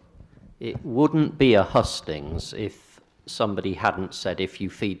about. It wouldn't be a hustings if somebody hadn't said, if you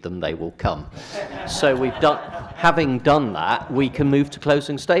feed them, they will come. So having done that, we can move to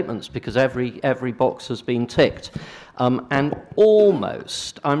closing statements because every box has been ticked. And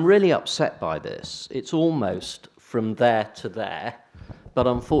almost, I'm really upset by this, it's almost from there to there, but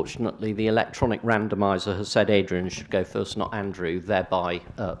unfortunately the electronic randomizer has said Adrian should go first, not Andrew, thereby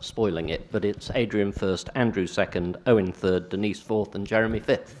spoiling it. But it's Adrian first, Andrew second, Owen third, Denise fourth, and Jeremy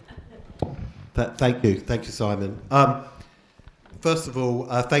fifth. Thank you, Simon. First of all,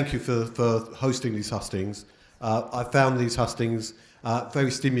 thank you for hosting these hustings. I found these hustings very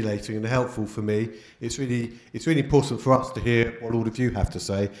stimulating and helpful for me. It's really important for us to hear what all of you have to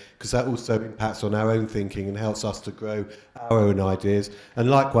say, because that also impacts on our own thinking and helps us to grow our own ideas. And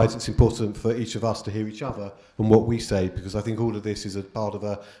likewise, it's important for each of us to hear each other and what we say, because I think all of this is a part of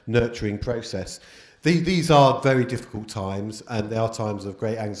a nurturing process. These are very difficult times, and they are times of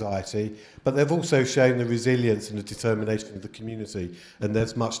great anxiety, but they've also shown the resilience and the determination of the community, and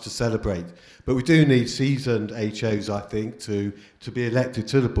there's much to celebrate. But we do need seasoned HOs, I think, to be elected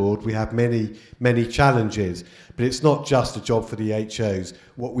to the board. We have many challenges, but it's not just a job for the HOs.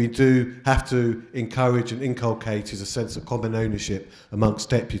 What we do have to encourage and inculcate is a sense of common ownership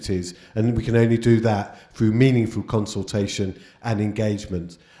amongst deputies, and we can only do that through meaningful consultation and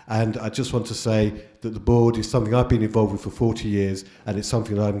engagement. And I just want to say that the board is something I've been involved with for 40 years, and it's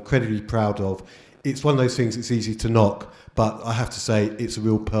something that I'm incredibly proud of. It's one of those things it's easy to knock, but I have to say it's a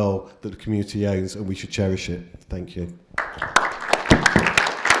real pearl that the community owns, and we should cherish it. Thank you.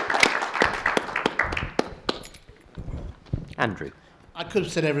 Andrew. I could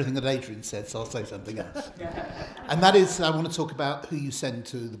have said everything that Adrian said, so I'll say something else. And that is, I want to talk about who you send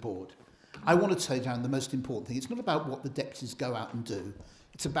to the board. I want to say down the most important thing. It's not about what the deputies go out and do.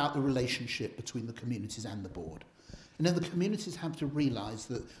 It's about the relationship between the communities and the board. And then the communities have to realise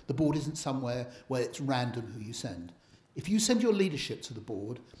that the board isn't somewhere where it's random who you send. If you send your leadership to the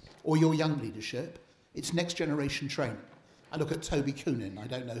board, or your young leadership, it's next generation training. I look at Toby Coonan, I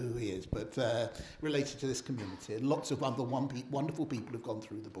don't know who he is, but related to this community. And lots of other wonderful people have gone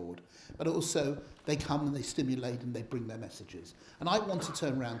through the board. But also, they come and they stimulate and they bring their messages. And I want to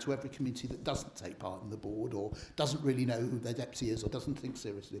turn around to every community that doesn't take part in the board or doesn't really know who their deputy is or doesn't think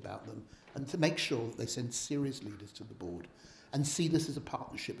seriously about them, and to make sure that they send serious leaders to the board and see this as a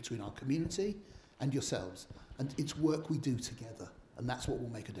partnership between our community and yourselves. And it's work we do together, and that's what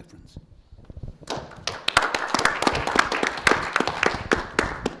will make a difference.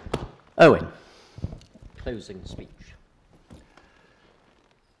 Owen, closing speech.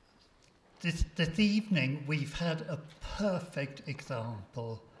 This evening we've had a perfect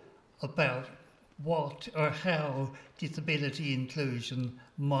example about what or how disability inclusion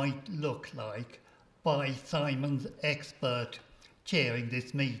might look like by Simon's expert chairing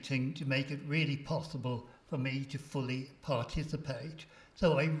this meeting to make it really possible for me to fully participate.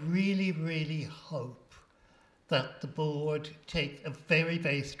 So I really hope that the board takes a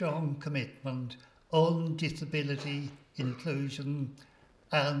very strong commitment on disability inclusion,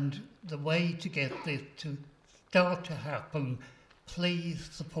 and the way to get this to start to happen, please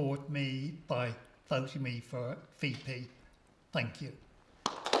support me by voting me for VP. Thank you.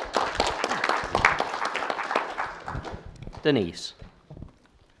 Denise.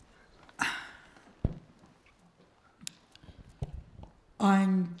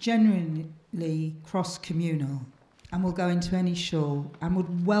 I'm genuinely cross-communal and will go into any shul and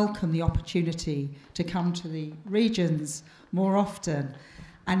would welcome the opportunity to come to the regions more often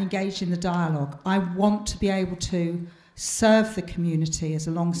and engage in the dialogue. I want to be able to serve the community as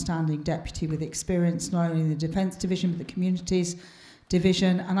a long-standing deputy with experience not only in the Defence Division but the Communities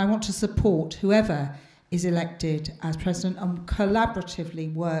Division, and I want to support whoever is elected as President and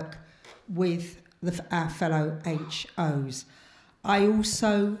collaboratively work with our fellow HOs. I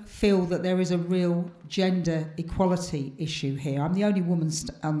also feel that there is a real gender equality issue here. I'm the only woman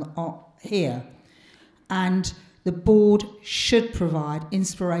here, and the board should provide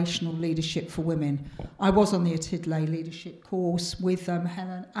inspirational leadership for women. I was on the Atidley leadership course with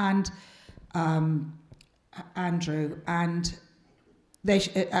Helen and Andrew and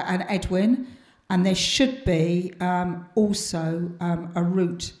Edwin, And there should be also a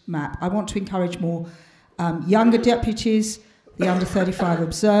route map. I want to encourage more younger deputies, the under 35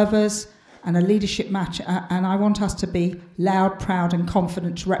 observers, and a leadership match. And I want us to be loud, proud, and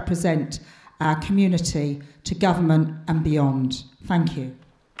confident to represent our community to government and beyond. Thank you.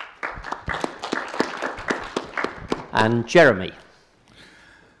 And Jeremy.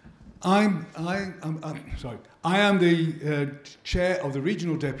 I am the chair of the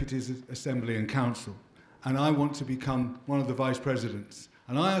Regional Deputies Assembly and Council, and I want to become one of the vice presidents.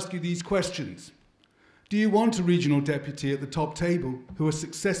 And I ask you these questions. Do you want a regional deputy at the top table who has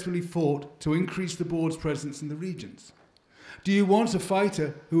successfully fought to increase the board's presence in the regions? Do you want a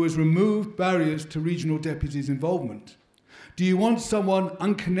fighter who has removed barriers to regional deputies' involvement? Do you want someone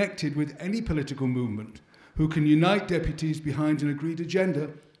unconnected with any political movement who can unite deputies behind an agreed agenda?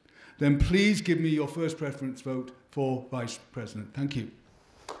 Then please give me your first preference vote for Vice President. Thank you.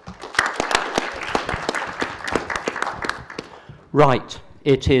 Right,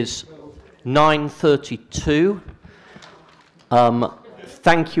 it is 9:32.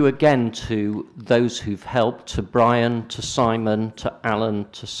 Thank you again to those who've helped, to Brian, to Simon, to Alan,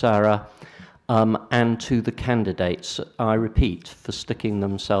 to Sarah, and to the candidates, I repeat, for sticking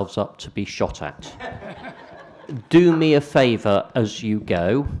themselves up to be shot at. Do me a favour as you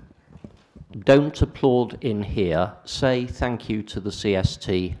go. Don't applaud in here. Say thank you to the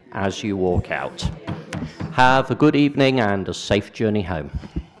CST as you walk out. Have a good evening and a safe journey home.